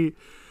the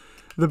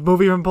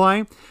movie from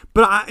playing.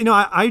 But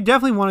I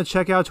definitely want to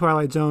check out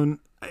Twilight Zone.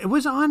 It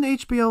was on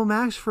HBO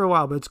Max for a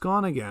while, but it's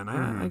gone again.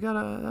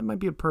 That might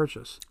be a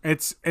purchase.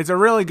 It's a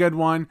really good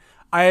one.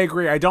 I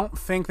agree. I don't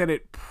think that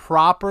it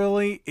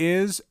properly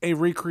is a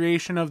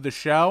recreation of the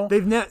show.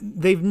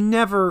 They've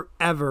never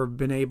ever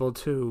been able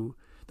to,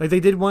 like, they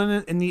did one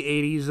in the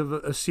 80s of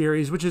a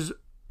series which is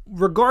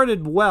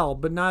regarded well,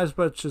 but not as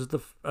much as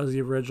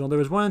the original. There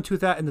was one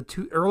in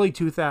the early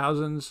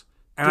 2000s,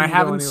 and I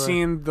haven't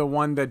seen the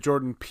one that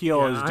Jordan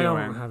Peele is doing.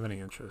 I don't have any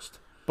interest.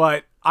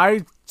 But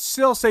I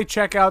still say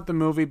check out the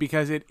movie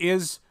because it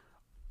is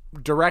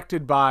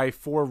directed by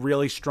 4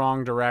 really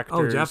strong directors.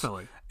 Oh,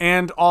 definitely.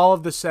 And all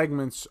of the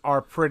segments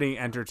are pretty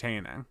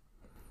entertaining.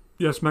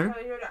 Yes, Megan?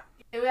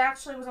 It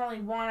actually was only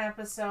one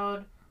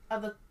episode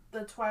of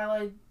the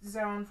Twilight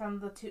Zone from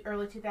the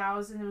early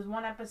 2000s. It was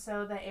one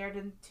episode that aired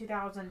in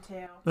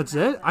 2002. That's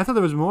it? I thought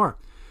there was more.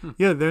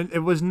 Yeah,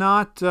 it was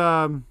not...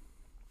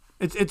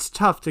 It's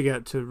tough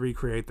to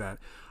recreate that.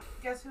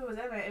 Guess who was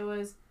in it? It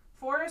was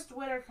Forrest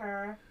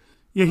Whitaker.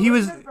 Yeah, he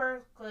was...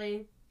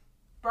 Berkeley,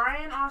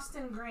 Brian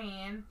Austin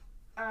Green...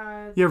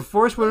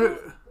 Forrest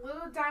Whitaker...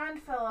 Lou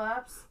Diamond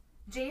Phillips,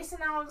 Jason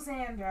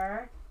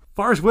Alexander.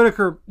 Forrest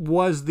Whitaker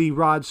was the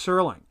Rod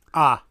Serling.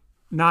 Ah.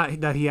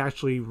 Not that he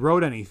actually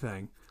wrote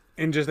anything.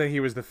 And just that he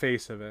was the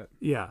face of it.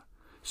 Yeah.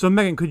 So,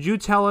 Megan, could you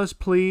tell us,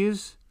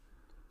 please...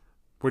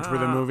 Which were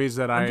the movies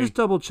that I'm just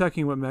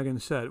double-checking what Megan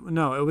said.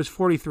 No, it was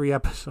 43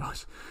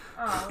 episodes.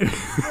 Oh. It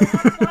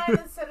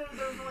said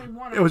there was only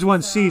one episode. It was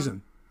one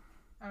season.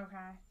 Okay.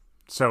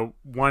 So,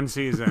 one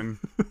season,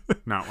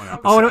 not one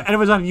episode. Oh, and it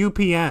was on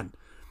UPN.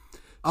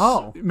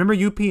 Oh. Remember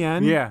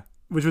UPN? Yeah.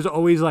 Which was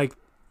always like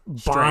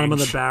bottom of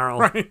the barrel.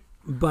 Right.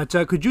 But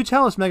could you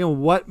tell us,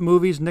 Megan, what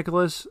movies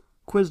Nicholas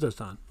quizzed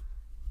us on?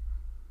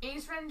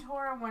 Ace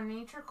Ventura, When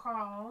Nature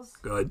Calls.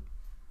 Good.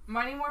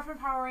 Mighty Morphin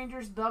Power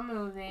Rangers, the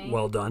movie.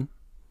 Well done.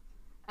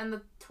 And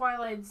the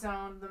Twilight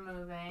Zone, the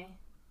movie.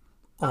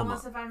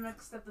 Unless if I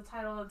mixed up the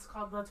title, it's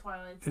called The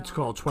Twilight Zone. It's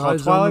called Twilight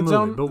Zone, the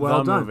movie, but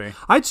well done. Movie.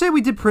 I'd say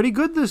we did pretty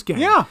good this game.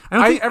 Yeah.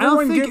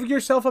 Everyone think, give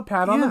yourself a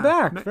pat on the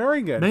back.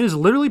 Very good. Megan is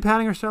literally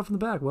patting herself on the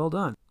back. Well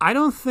done. I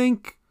don't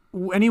think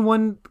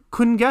anyone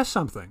couldn't guess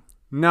something.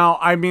 No,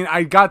 I mean,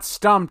 I got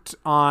stumped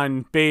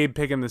on Babe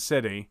Pig in the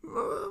City.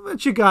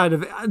 But you got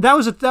that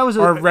was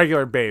a or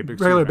regular Babe.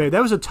 Regular Babe.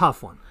 That was a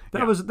tough one.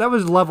 That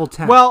was level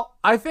 10. Well,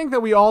 I think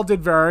that we all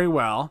did very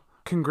well.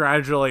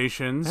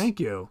 Congratulations.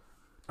 Thank you.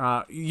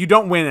 You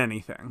don't win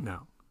anything.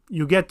 No.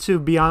 You get to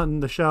be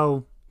on the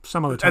show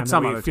some other time. At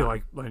some other feel time.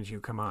 Like letting you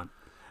come on.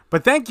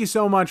 But thank you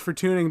so much for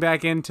tuning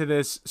back into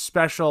this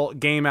special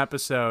game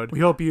episode. We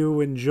hope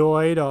you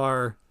enjoyed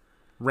our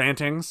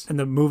rantings and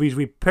the movies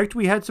we picked.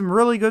 We had some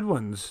really good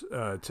ones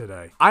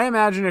today. I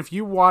imagine if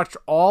you watch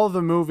all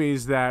the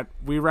movies that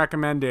we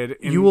recommended,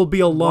 you will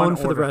be alone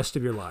for the rest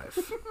of your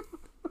life.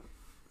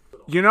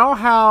 You know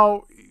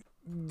how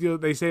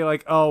they say,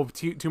 like, oh,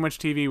 too much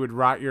TV would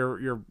rot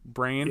your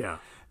brain? Yeah.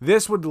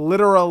 This would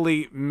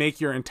literally make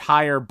your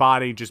entire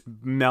body just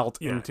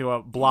melt into a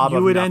blob of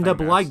You would end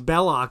nothingness. up like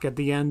Belloc at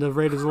the end of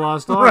Raiders of the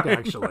Lost Ark, Right.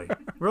 actually.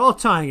 We're all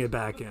tying it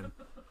back in.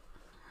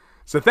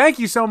 So thank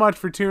you so much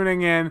for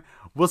tuning in.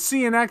 We'll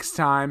see you next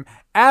time.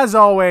 As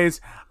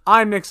always,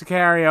 I'm Nick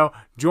Sicario,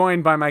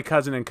 joined by my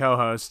cousin and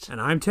co-host.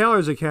 And I'm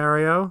Taylor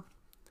Sicario.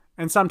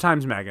 And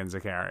sometimes Megan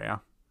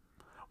Sicario.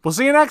 We'll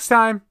see you next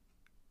time.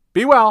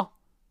 Be well,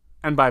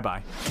 and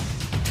bye-bye.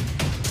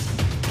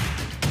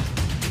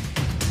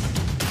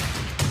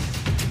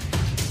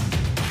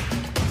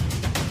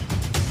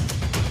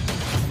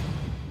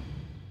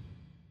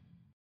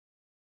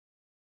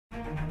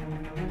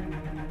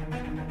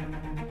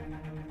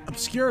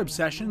 Obscure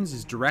Obsessions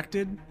is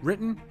directed,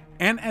 written,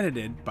 and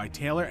edited by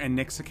Taylor and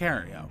Nick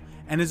Sicario,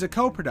 and is a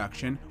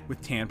co-production with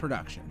Tan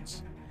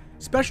Productions.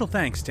 Special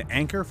thanks to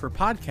Anchor for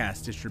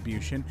podcast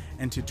distribution,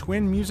 and to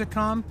Twin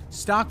Musicom,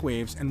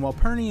 Stockwaves, and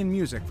Walpernian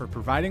Music for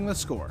providing the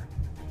score.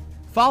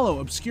 Follow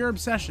Obscure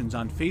Obsessions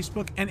on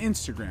Facebook and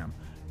Instagram,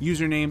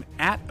 username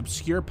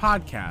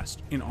 @ObscurePodcast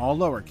in all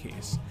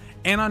lowercase,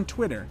 and on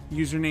Twitter,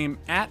 username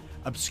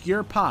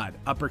 @ObscurePod,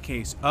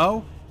 uppercase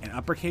O and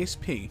uppercase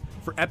P,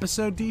 for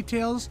episode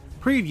details,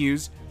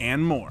 previews,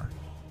 and more.